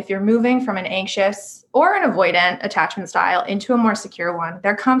is that if you're moving from an anxious or an avoidant attachment style into a more secure one,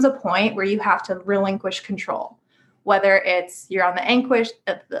 there comes a point where you have to relinquish control. Whether it's you're on the anxious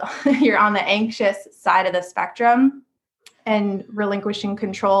side of the spectrum, and relinquishing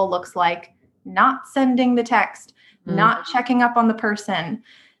control looks like not sending the text, not checking up on the person,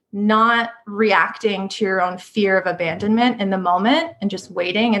 not reacting to your own fear of abandonment in the moment, and just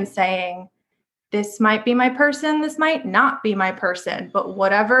waiting and saying, this might be my person, this might not be my person, but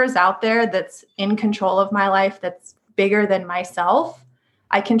whatever is out there that's in control of my life, that's bigger than myself,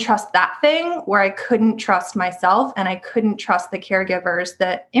 I can trust that thing where I couldn't trust myself and I couldn't trust the caregivers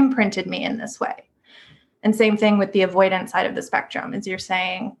that imprinted me in this way. And same thing with the avoidant side of the spectrum, is you're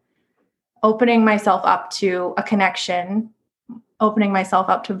saying opening myself up to a connection, opening myself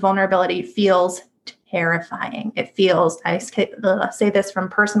up to vulnerability feels terrifying. It feels, I say this from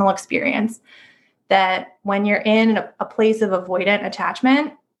personal experience, that when you're in a place of avoidant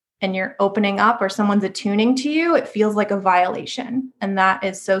attachment and you're opening up or someone's attuning to you, it feels like a violation. And that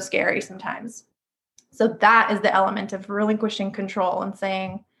is so scary sometimes. So that is the element of relinquishing control and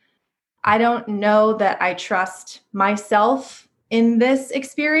saying, I don't know that I trust myself in this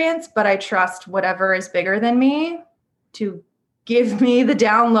experience, but I trust whatever is bigger than me to give me the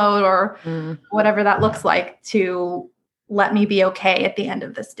download or whatever that looks like to let me be okay at the end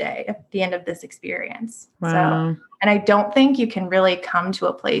of this day, at the end of this experience. Wow. So, and I don't think you can really come to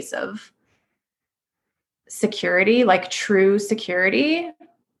a place of security, like true security,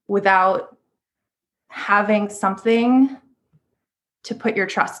 without having something to put your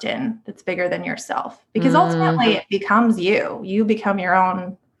trust in that's bigger than yourself. Because ultimately it becomes you. You become your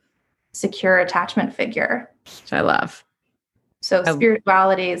own secure attachment figure. Which I love. So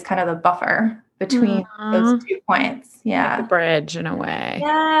spirituality is kind of the buffer between those 2 points. Yeah. Like a bridge in a way.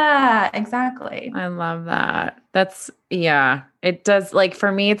 Yeah, exactly. I love that. It does. Like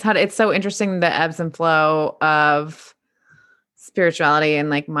for me, it's so interesting, the ebbs and flow of spirituality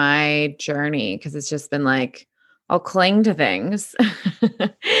and like my journey. Cause it's just been like, I'll cling to things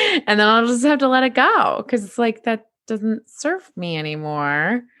and then I'll just have to let it go. Cause it's like, that doesn't serve me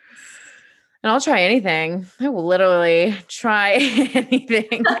anymore. And I'll try anything. I will literally try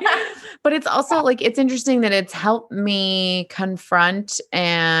anything. But it's also like, it's interesting that it's helped me confront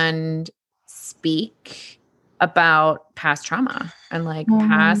and speak about past trauma and like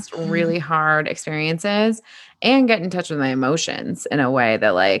past really hard experiences and get in touch with my emotions in a way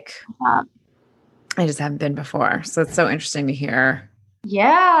that like I just haven't been before. So it's so interesting to hear.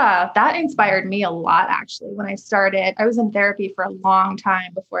 Yeah, that inspired me a lot, actually. When I started, I was in therapy for a long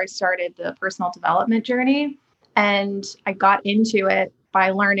time before I started the personal development journey. And I got into it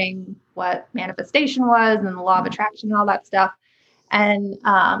by learning what manifestation was and the law of attraction and all that stuff. And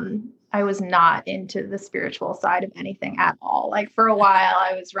I was not into the spiritual side of anything at all. Like for a while,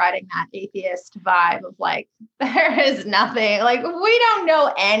 I was riding that atheist vibe of like, there is nothing, like we don't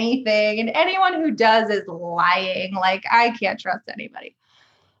know anything. And anyone who does is lying. Like I can't trust anybody.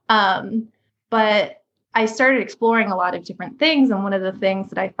 But I started exploring a lot of different things. And one of the things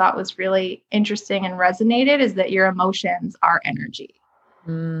that I thought was really interesting and resonated is that your emotions are energy.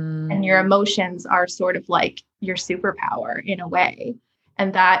 And your emotions are sort of like your superpower in a way.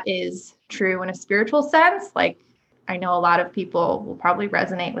 And that is true in a spiritual sense. Like, I know a lot of people will probably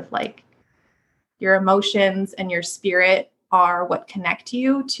resonate with like your emotions and your spirit are what connect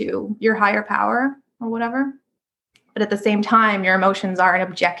you to your higher power or whatever. But at the same time, your emotions are an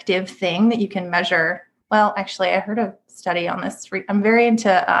objective thing that you can measure. Well, actually, I heard a study on this. I'm very into,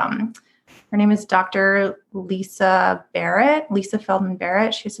 her name is Dr. Lisa Feldman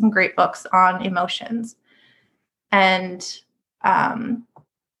Barrett. She has some great books on emotions. And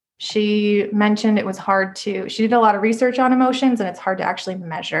she mentioned it was she did a lot of research on emotions and it's hard to actually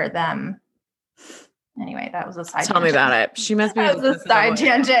measure them. Anyway, that was a side tangent. Tell me about it. She must be that was a side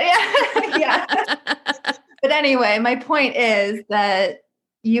tangent. Yeah. Yeah. But anyway, my point is that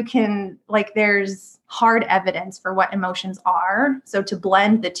you can, like, there's hard evidence for what emotions are. So to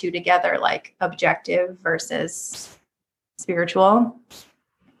blend the two together, like objective versus spiritual,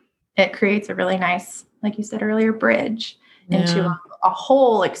 it creates a really nice, like you said earlier, bridge into a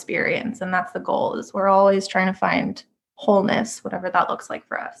whole experience. And that's the goal, is we're always trying to find wholeness, whatever that looks like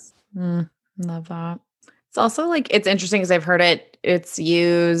for us. Love that. It's also like, it's interesting because I've heard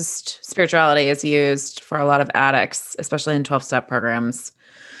spirituality is used for a lot of addicts, especially in 12-step programs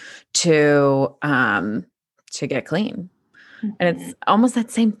to get clean. And it's almost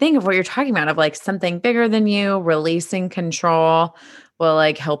that same thing of what you're talking about, of like something bigger than you, releasing control will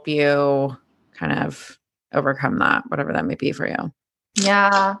like help you kind of overcome that, whatever that may be for you.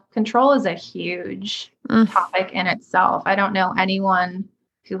 Yeah. Control is a huge topic in itself. I don't know anyone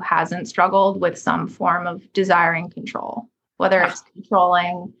who hasn't struggled with some form of desiring control, whether it's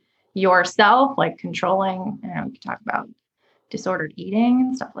controlling yourself, like controlling, we can talk about disordered eating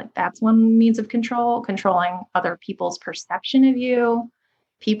and stuff like that's one means of controlling other people's perception of you.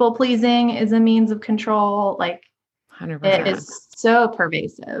 People pleasing is a means of control. Like 100%. It is so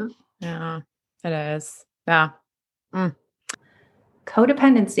pervasive. Yeah, it is. Yeah.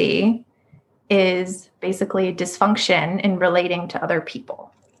 Codependency is basically dysfunction in relating to other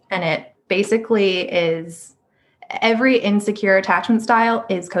people. And it basically is every insecure attachment style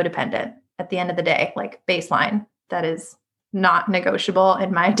is codependent at the end of the day, like baseline. That is not negotiable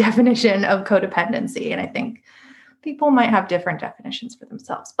in my definition of codependency. And I think people might have different definitions for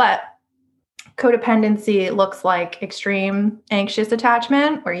themselves, but codependency looks like extreme anxious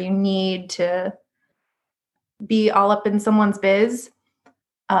attachment where you need to be all up in someone's biz.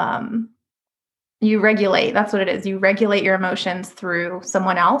 You regulate, that's what it is. You regulate your emotions through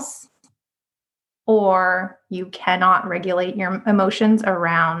someone else, or you cannot regulate your emotions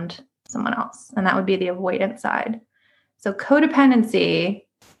around someone else. And that would be the avoidant side. So codependency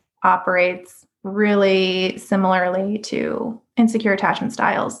operates really similarly to insecure attachment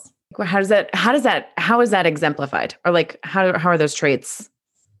styles. How is that exemplified? Or like, how are those traits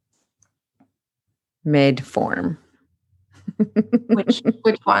made form? Which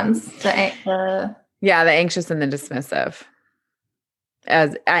ones? The anxious and the dismissive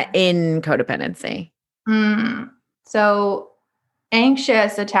as in codependency. So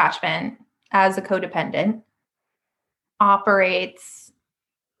anxious attachment as a codependent operates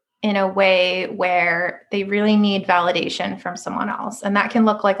in a way where they really need validation from someone else. And that can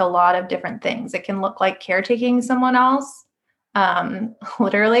look like a lot of different things. It can look like caretaking someone else.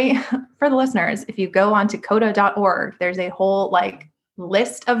 Literally, for the listeners, if you go onto coda.org, there's a whole like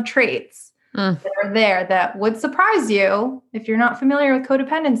list of traits that are there that would surprise you. If you're not familiar with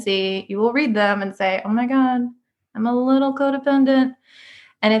codependency, you will read them and say, oh my God, I'm a little codependent.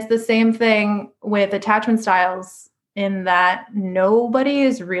 And it's the same thing with attachment styles in that nobody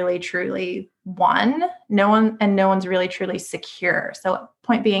is really truly one. No one's really truly secure. So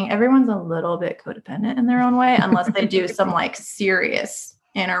point being, everyone's a little bit codependent in their own way, unless they do some like serious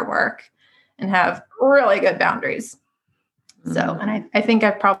inner work and have really good boundaries. So, and I think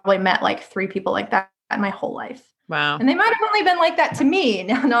I've probably met like 3 people like that in my whole life. Wow. And they might have only been like that to me,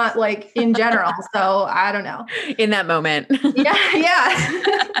 not like in general. So I don't know. In that moment. Yeah.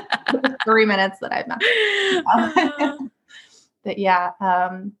 3 minutes that I've met. But yeah.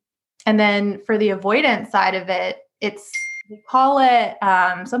 And then for the avoidance side of it, we call it,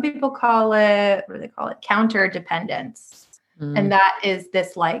 some people call it, what do they call it? Counter dependence. And that is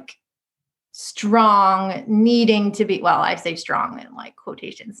this like strong needing to be, well, I say strong in like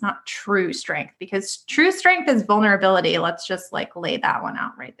quotations, not true strength, because true strength is vulnerability. Let's just like lay that one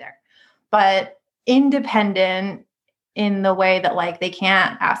out right there. But independent in the way that like they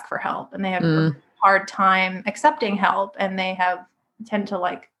can't ask for help and they have a hard time accepting help and they tend to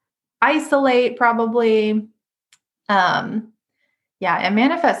like isolate probably. It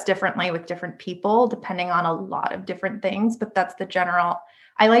manifests differently with different people depending on a lot of different things, but that's the general.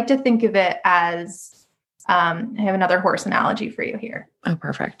 I like to think of it as, I have another horse analogy for you here. Oh,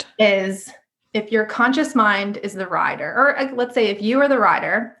 perfect. Is if your conscious mind is the rider, or let's say if you are the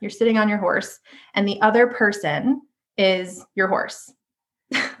rider, you're sitting on your horse and the other person is your horse.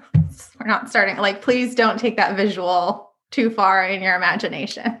 We're not starting, like, please don't take that visual too far in your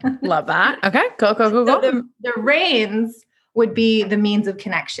imagination. Love that. Okay. Go. So the reins would be the means of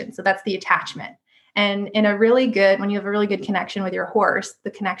connection. So that's the attachment. And when you have a really good connection with your horse,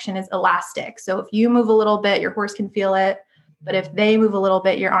 the connection is elastic. So if you move a little bit, your horse can feel it. But if they move a little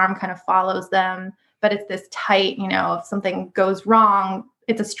bit, your arm kind of follows them. But it's this tight, if something goes wrong,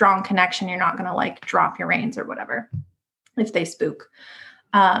 it's a strong connection. You're not going to like drop your reins or whatever if they spook.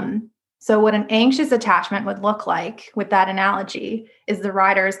 So what an anxious attachment would look like with that analogy is the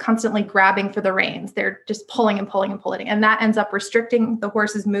rider is constantly grabbing for the reins. They're just pulling and pulling and pulling. And that ends up restricting the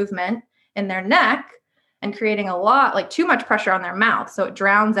horse's movement in their neck and creating too much pressure on their mouth. So it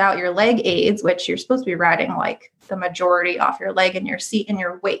drowns out your leg aids, which you're supposed to be riding like the majority off your leg and your seat and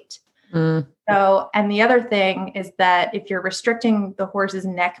your weight. So, and the other thing is that if you're restricting the horse's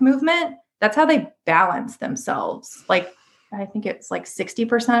neck movement, that's how they balance themselves. Like, I think it's like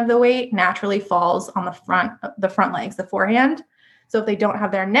 60% of the weight naturally falls on the front legs, the forehand. So if they don't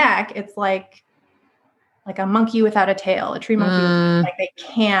have their neck, it's like a monkey without a tail, a tree monkey. Like they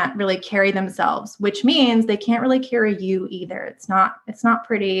can't really carry themselves, which means they can't really carry you either. It's not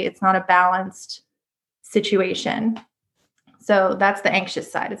pretty. It's not a balanced situation. So that's the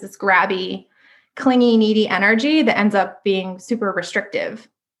anxious side. It's this grabby, clingy, needy energy that ends up being super restrictive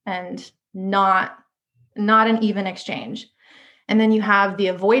and not an even exchange. And then you have the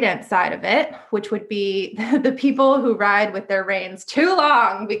avoidant side of it, which would be the people who ride with their reins too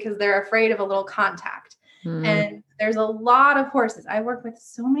long because they're afraid of a little contact. And there's a lot of horses. I work with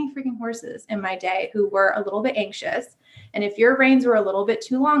so many freaking horses in my day who were a little bit anxious. And if your reins were a little bit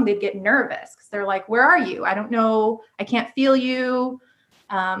too long, they'd get nervous because they're like, where are you? I don't know. I can't feel you.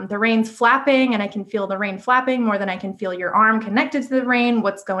 The reins flapping, and I can feel the rein flapping more than I can feel your arm connected to the rein.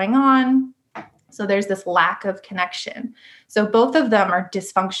 What's going on? So there's this lack of connection. So both of them are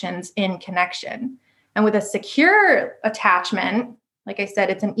dysfunctions in connection. And with a secure attachment, like I said,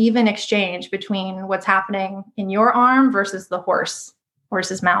 it's an even exchange between what's happening in your arm versus the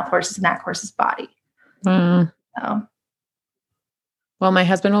horse's mouth, horse's neck, horse's body. Mm. So. Well, my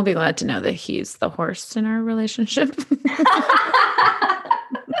husband will be glad to know that he's the horse in our relationship.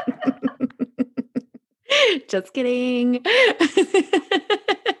 Just kidding.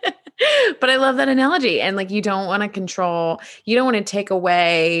 But I love that analogy. And like, you don't want to take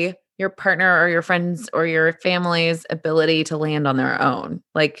away your partner or your friends or your family's ability to land on their own.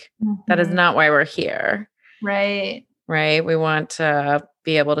 Like, that is not why we're here. Right. Right. We want to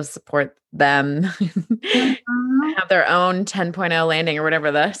be able to support them, have their own 10.0 landing or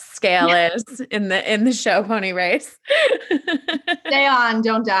whatever the scale is in the show Pony Race. Stay on,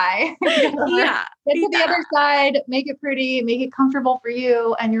 don't die. Yeah. Get to the other side, make it pretty, make it comfortable for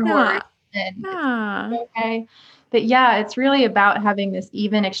you and your horse. And it's okay. But yeah, it's really about having this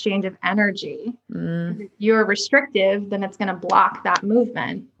even exchange of energy. If you're restrictive, then it's going to block that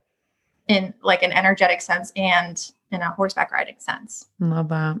movement in like an energetic sense and in a horseback riding sense. Love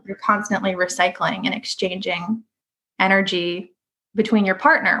that. You're constantly recycling and exchanging energy between your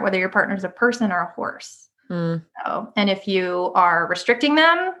partner, whether your partner is a person or a horse. So, and if you are restricting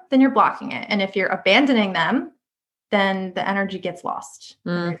them, then you're blocking it. And if you're abandoning them, then the energy gets lost.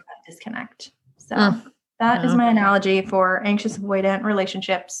 There's that disconnect. So that is my analogy for anxious avoidant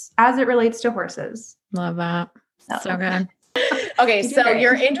relationships as it relates to horses. Love that. So good. Okay. So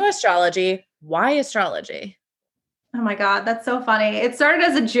you're into astrology. Why astrology? Oh my God, that's so funny. It started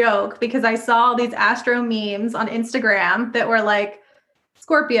as a joke because I saw all these astro memes on Instagram that were like,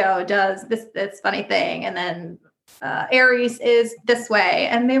 Scorpio does this funny thing. And then Aries is this way.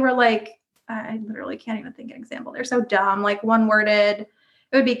 And they were like, I literally can't even think of an example. They're so dumb, like one worded.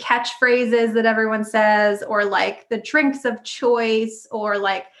 It would be catchphrases that everyone says, or like the drinks of choice, or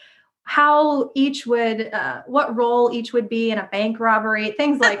like how each would, what role each would be in a bank robbery,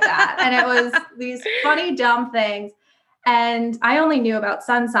 things like that. And it was these funny, dumb things. And I only knew about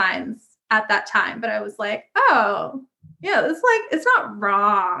sun signs at that time, but I was like, oh, yeah, it's not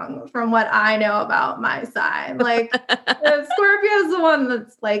wrong from what I know about my sign. Like Scorpio is the one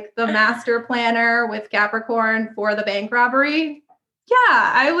that's like the master planner with Capricorn for the bank robbery. Yeah,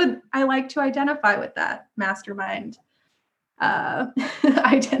 I like to identify with that mastermind,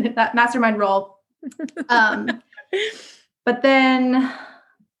 that mastermind role. But then,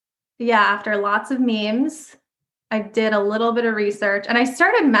 yeah, after lots of memes, I did a little bit of research and I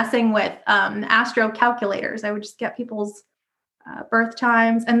started messing with astro calculators. I would just get people's birth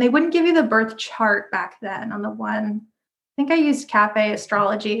times and they wouldn't give you the birth chart back then on the one. I think I used Cafe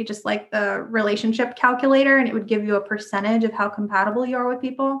Astrology, just like the relationship calculator, and it would give you a percentage of how compatible you are with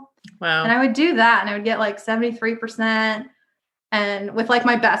people. Wow. And I would do that and I would get like 73%. And with like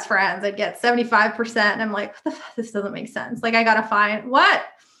my best friends, I'd get 75%. And I'm like, this doesn't make sense. Like I got to find what?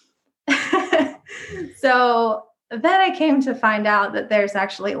 So then I came to find out that there's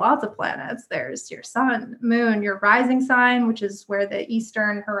actually lots of planets. There's your sun, moon, your rising sign, which is where the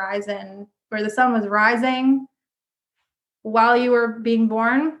eastern horizon, where the sun was rising while you were being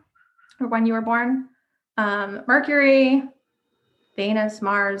born or when you were born. Mercury, Venus,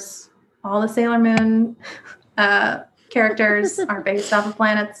 Mars, all the Sailor Moon characters are based off of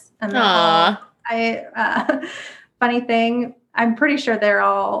planets. And funny thing, I'm pretty sure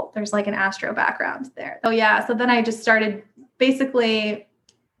there's like an astro background there. Oh yeah. So then I just started basically,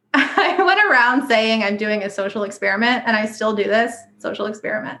 I went around saying I'm doing a social experiment, and I still do this social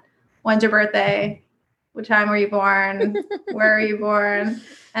experiment. When's your birthday? What time were you born? Where are you born?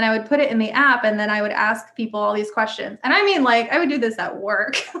 And I would put it in the app, and then I would ask people all these questions. And I mean, like, I would do this at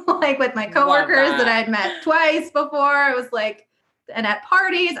work, like with my coworkers that I'd met twice before. It was like, and at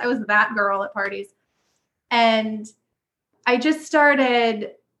parties, I was that girl at parties. And I just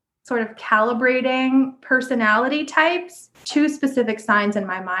started sort of calibrating personality types to specific signs in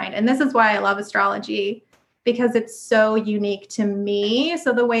my mind. And this is why I love astrology, because it's so unique to me.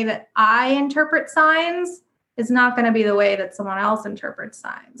 So the way that I interpret signs is not going to be the way that someone else interprets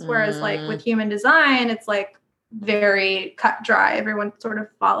signs. Whereas like with human design, it's like very cut dry. Everyone sort of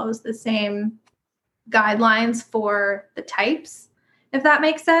follows the same guidelines for the types, if that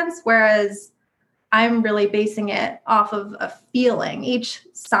makes sense. Whereas I'm really basing it off of a feeling. Each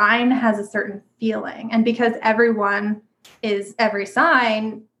sign has a certain feeling. And because everyone is every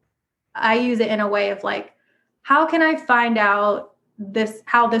sign, I use it in a way of like, how can I find out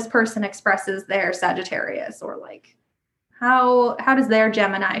how this person expresses their Sagittarius, or like how does their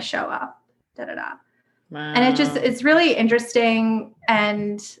Gemini show up? Da, da, da. Wow. And it's really interesting.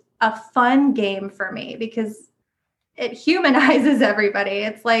 And a fun game for me because it humanizes everybody.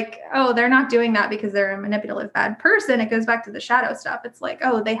 It's like, oh, they're not doing that because they're a manipulative bad person. It goes back to the shadow stuff. It's like,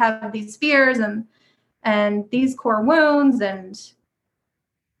 oh, they have these fears and these core wounds, and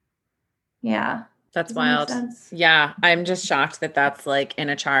yeah. That's wild. Yeah. I'm just shocked that that's like in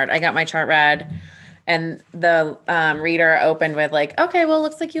a chart. I got my chart read and the reader opened with like, okay, well, it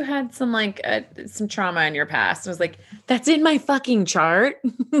looks like you had some some trauma in your past. I was like, that's in my fucking chart.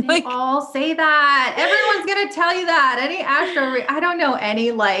 They all say that. Everyone's going to tell you that. Any astro, I don't know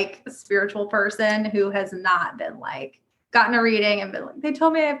any like spiritual person who has not been like, gotten a reading and been like, they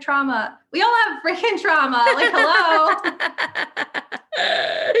told me I have trauma. We all have freaking trauma. Like, hello.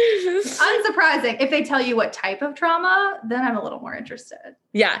 Unsurprising. If they tell you what type of trauma, then I'm a little more interested.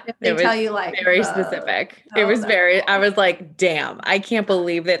 Yeah. If they tell you like very specific. It was very, I was like, damn, I can't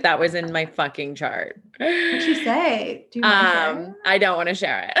believe that was in my fucking chart. What'd she say? Do you want I don't want to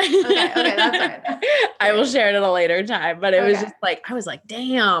share it. Okay, that's fine. I will share it at a later time, but it was just like, I was like,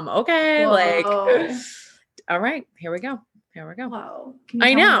 damn, okay. Whoa. Like, all right, here we go. Whoa.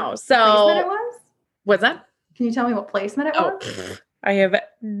 I know. So placement it was? What's that? Can you tell me what placement it was? I have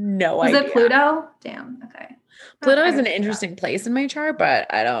no idea. Was it Pluto? Damn. Okay. Pluto is an interesting place in my chart,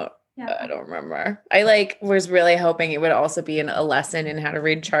 but I don't remember. I was really hoping it would also be a lesson in how to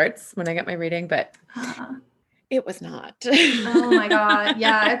read charts when I got my reading, but it was not. Oh my God.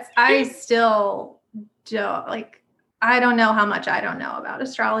 Yeah. I still don't I don't know how much I don't know about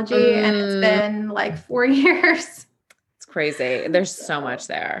astrology, and it's been like 4 years. It's crazy. There's so much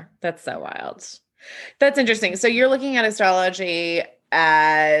there. That's so wild. That's interesting. So you're looking at astrology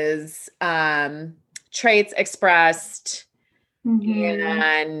as traits expressed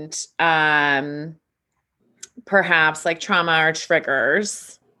and perhaps like trauma or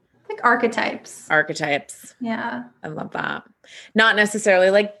triggers. Like archetypes. Yeah. I love that. Not necessarily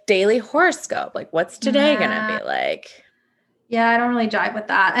like daily horoscope. Like what's today going to be like? Yeah, I don't really jive with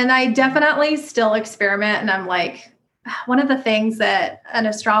that. And I definitely still experiment. And I'm like, one of the things that an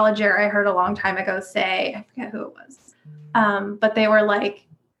astrologer I heard a long time ago say, I forget who it was, but they were like,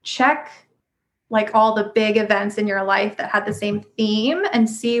 check like all the big events in your life that had the same theme and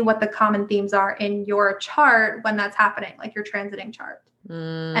see what the common themes are in your chart when that's happening, like your transiting chart.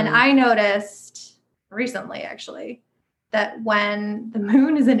 And I noticed recently, actually, that when the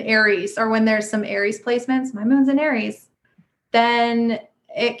moon is in Aries or when there's some Aries placements, my moon's in Aries, then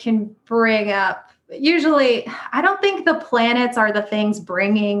it can bring up, usually, I don't think the planets are the things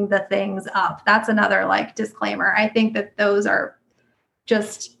bringing the things up. That's another like disclaimer. I think that those are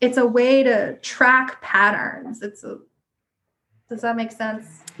just, it's a way to track patterns. Does that make sense?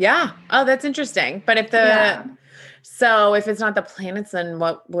 Yeah. Oh, that's interesting. But so if it's not the planets, then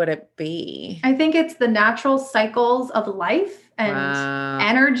what would it be? I think it's the natural cycles of life and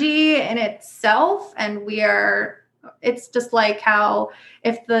energy in itself. And it's just like how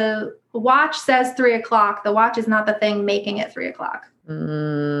if the watch says 3:00, the watch is not the thing making it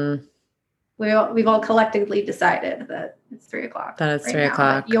 3:00. We've all collectively decided that it's 3:00. That it's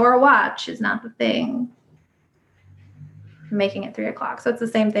 3:00. Your watch is not the thing making it 3:00. So it's the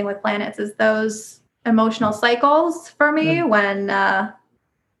same thing with planets, is those emotional cycles for me when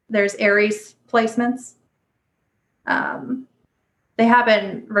there's Aries placements. They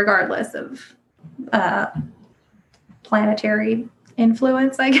happen regardless of planetary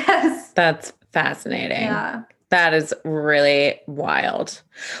influence, I guess. That's fascinating. Yeah. That is really wild.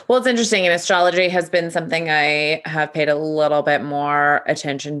 Well, it's interesting. And astrology has been something I have paid a little bit more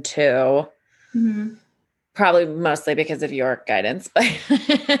attention to. Probably mostly because of your guidance, but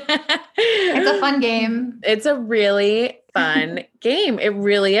it's a fun game. It's a really fun game. It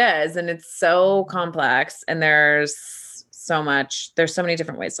really is. And it's so complex, and there's so many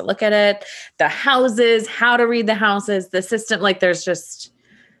different ways to look at it. The houses, how to read the houses, the system, like there's so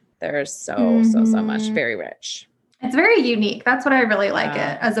much, very rich. It's very unique. That's what I really like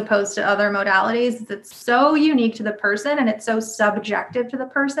it, as opposed to other modalities. It's so unique to the person and it's so subjective to the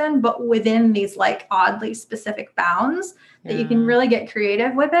person, but within these like oddly specific bounds that you can really get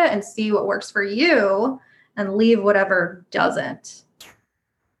creative with it and see what works for you and leave whatever doesn't.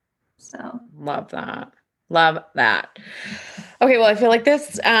 So love that. Okay. Well, I feel like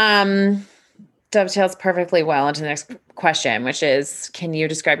this dovetails perfectly well into the next question, which is, can you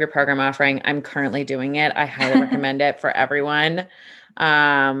describe your program offering? I'm currently doing it. I highly recommend it for everyone.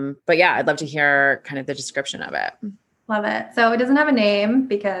 But yeah, I'd love to hear kind of the description of it. Love it. So it doesn't have a name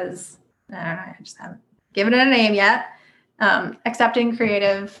because I just haven't given it a name yet. Accepting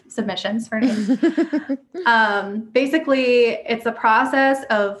creative submissions for names. Basically, it's a process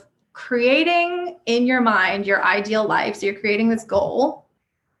of creating in your mind your ideal life. So you're creating this goal.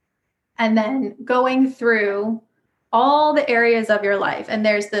 and then going through all the areas of your life. And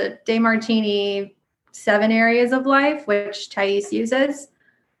there's the DeMartini 7 areas of life, which Thais uses.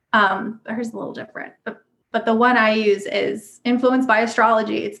 Hers is a little different, but the one I use is influenced by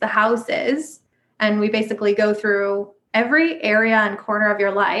astrology. It's the houses. And we basically go through every area and corner of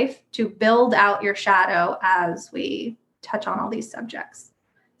your life to build out your shadow as we touch on all these subjects.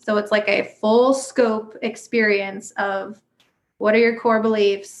 So it's like a full scope experience of what are your core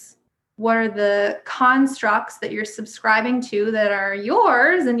beliefs? What are the constructs that you're subscribing to that are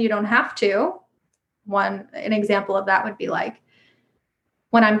yours and you don't have to? An example of that would be like,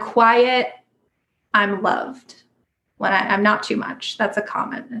 when I'm quiet, I'm loved. When I'm not too much. That's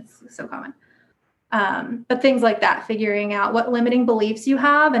it's so common. But things like that, figuring out what limiting beliefs you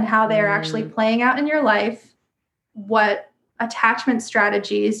have and how they're actually playing out in your life, what attachment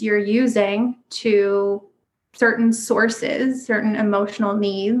strategies you're using to certain sources, certain emotional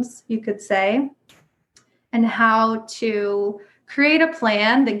needs, you could say, and how to create a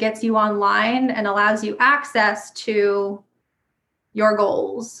plan that gets you online and allows you access to your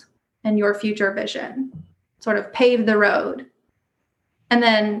goals and your future vision, sort of pave the road. And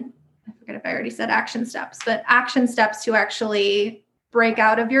then I forget if I already said action steps, but action steps to actually break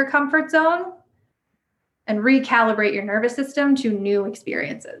out of your comfort zone and recalibrate your nervous system to new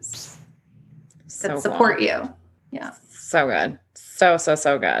experiences that support you. Yeah. So good. So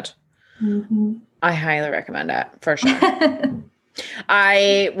good. Mm-hmm. I highly recommend it for sure.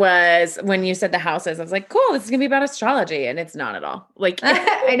 When you said the houses, I was like, cool, this is gonna be about astrology. And it's not at all. Like,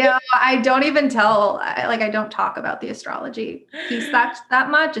 I know, I don't even I don't talk about the astrology piece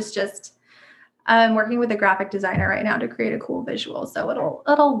that much. It's just, I'm working with a graphic designer right now to create a cool visual. So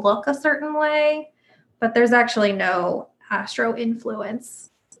it'll look a certain way, but there's actually no astro influence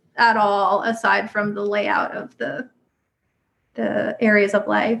at all, aside from the layout of the areas of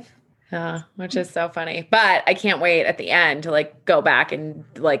life. Yeah, which is so funny. But I can't wait at the end to like go back and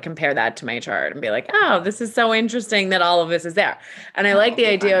like compare that to my chart and be like, oh, this is so interesting that all of this is there. And I like the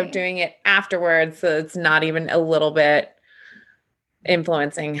idea of doing it afterwards, so it's not even a little bit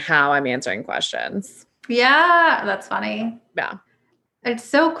influencing how I'm answering questions. Yeah, that's funny. Yeah. It's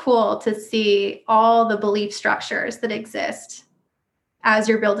so cool to see all the belief structures that exist as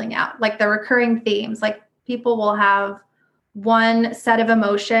you're building out, like the recurring themes. Like people will have one set of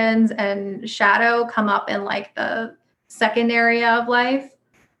emotions and shadow come up in like the second area of life.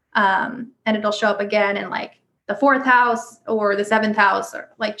 And it'll show up again in like the 4th house or the 7th house, or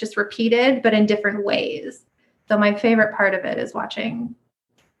like just repeated, but in different ways. So my favorite part of it is watching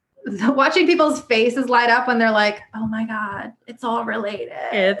people's faces light up when they're like, oh my God, it's all related.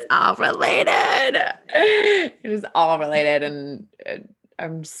 It's all related. It is all related. And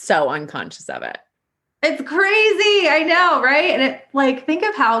I'm so unconscious of it. It's crazy. I know. Right. And it like, think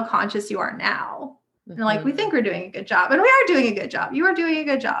of how conscious you are now. And like, we think we're doing a good job, and we are doing a good job. You are doing a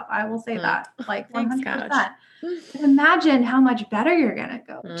good job. I will say that like 100%. Thanks, imagine how much better you're going to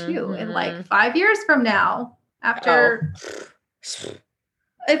go too in like 5 years from now after.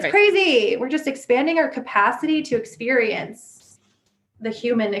 It's crazy. We're just expanding our capacity to experience the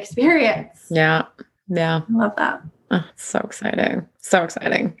human experience. Yeah. Yeah. I love that. Oh, so exciting. So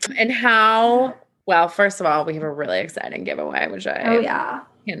exciting. And well, first of all, we have a really exciting giveaway, which I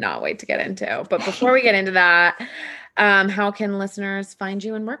cannot wait to get into. But before we get into that, how can listeners find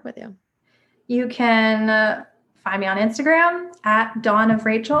you and work with you? You can find me on Instagram at Dawn of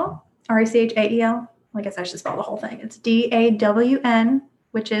Rachel, RACHAEL. I guess I should spell the whole thing. It's DAWN,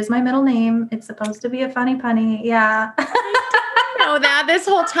 which is my middle name. It's supposed to be a funny punny. Yeah. I know that this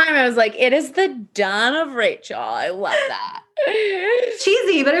whole time I was like, it is the Dawn of Rachel. I love that.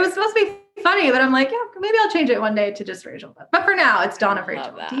 Cheesy, but it was supposed to be funny, but I'm like, yeah, maybe I'll change it one day to just Rachel. But for now, it's Dawn of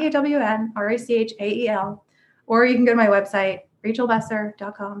Rachel. DAWN RACHAEL. Or you can go to my website,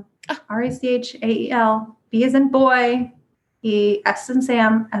 rachelbesser.com. RACHAEL. B as in boy. S as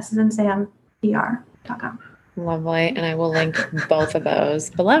in Sam, ER.com. Lovely. And I will link both of those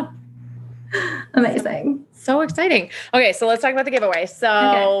below. Amazing. So exciting. Okay, so let's talk about the giveaway.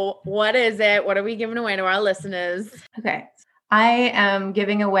 So What is it? What are we giving away to our listeners? Okay. I am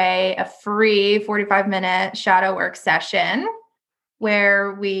giving away a free 45-minute shadow work session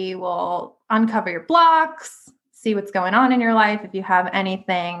where we will uncover your blocks, see what's going on in your life. If you have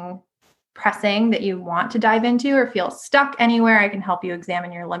anything pressing that you want to dive into or feel stuck anywhere, I can help you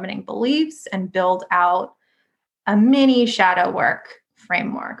examine your limiting beliefs and build out a mini shadow work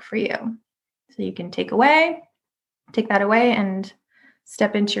framework for you. So you can take that away and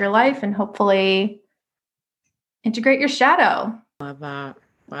step into your life and hopefully integrate your shadow. Love that.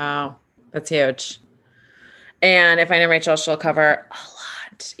 Wow. That's huge. And if I know Rachel, she'll cover a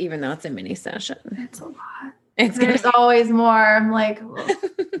lot, even though it's a mini session. It's a lot. There's always more. I'm like,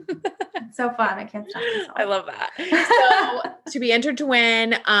 it's so fun. I can't stop myself. I love that. So to be entered to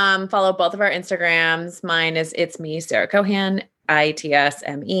win, follow both of our Instagrams. Mine is It's Me, Sarah Cohan,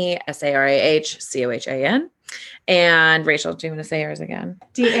 ITSME, SARAH, COHAN. And Rachel, do you want to say yours again?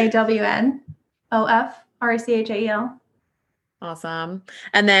 DAWNOF RACHAEL. Awesome.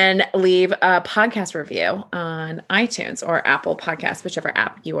 And then leave a podcast review on iTunes or Apple Podcasts, whichever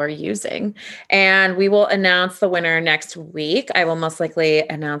app you are using. And we will announce the winner next week. I will most likely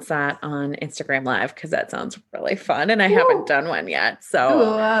announce that on Instagram Live because that sounds really fun. And I haven't done one yet.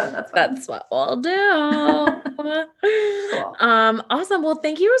 So that's what we'll do. Cool. Awesome. Well,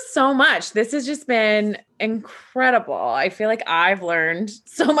 thank you so much. This has just been incredible. I feel like I've learned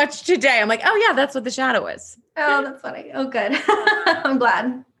so much today. I'm like, oh yeah, that's what the shadow is. Oh, that's funny. Oh, good. I'm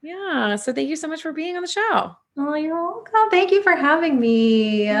glad. Yeah. So thank you so much for being on the show. Oh, you're welcome. Thank you for having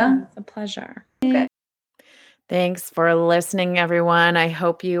me. Yeah, it's a pleasure. Okay. Thanks for listening, everyone. I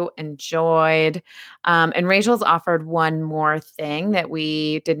hope you enjoyed. And Rachel's offered one more thing that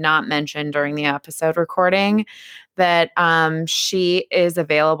we did not mention during the episode recording, that she is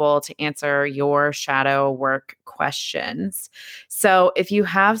available to answer your shadow work questions. So if you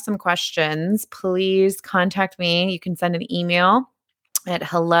have some questions, please contact me. You can send an email at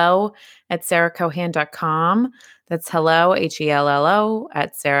hello@sarahcohan.com. That's hello, HELLO,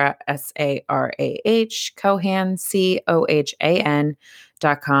 at Sarah, SARAH, Cohan, COHAN.com.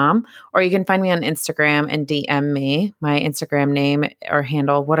 Or you can find me on Instagram and DM me. My Instagram name or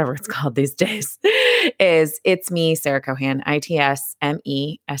handle, whatever it's called these days, is It's Me, Sarah Cohan,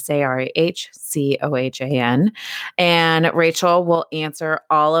 ITSMESARAHCOHAN. And Rachel will answer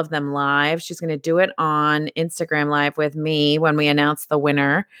all of them live. She's going to do it on Instagram Live with me when we announce the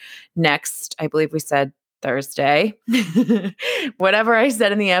winner next, I believe we said Thursday. Whatever I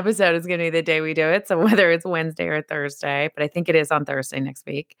said in the episode is going to be the day we do it. So whether it's Wednesday or Thursday, but I think it is on Thursday next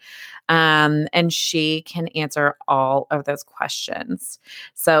week. And she can answer all of those questions.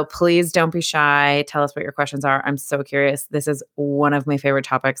 So please don't be shy. Tell us what your questions are. I'm so curious. This is one of my favorite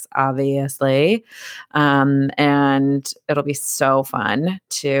topics, obviously. And it'll be so fun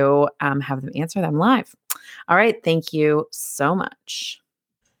to have them answer them live. All right. Thank you so much.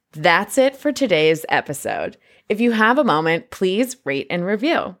 That's it for today's episode. If you have a moment, please rate and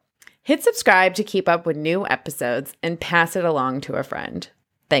review. Hit subscribe to keep up with new episodes and pass it along to a friend.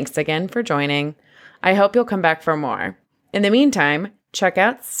 Thanks again for joining. I hope you'll come back for more. In the meantime, check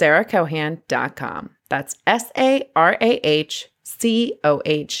out sarahcohan.com. That's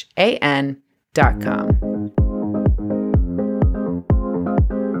SARAHCOHAN.com.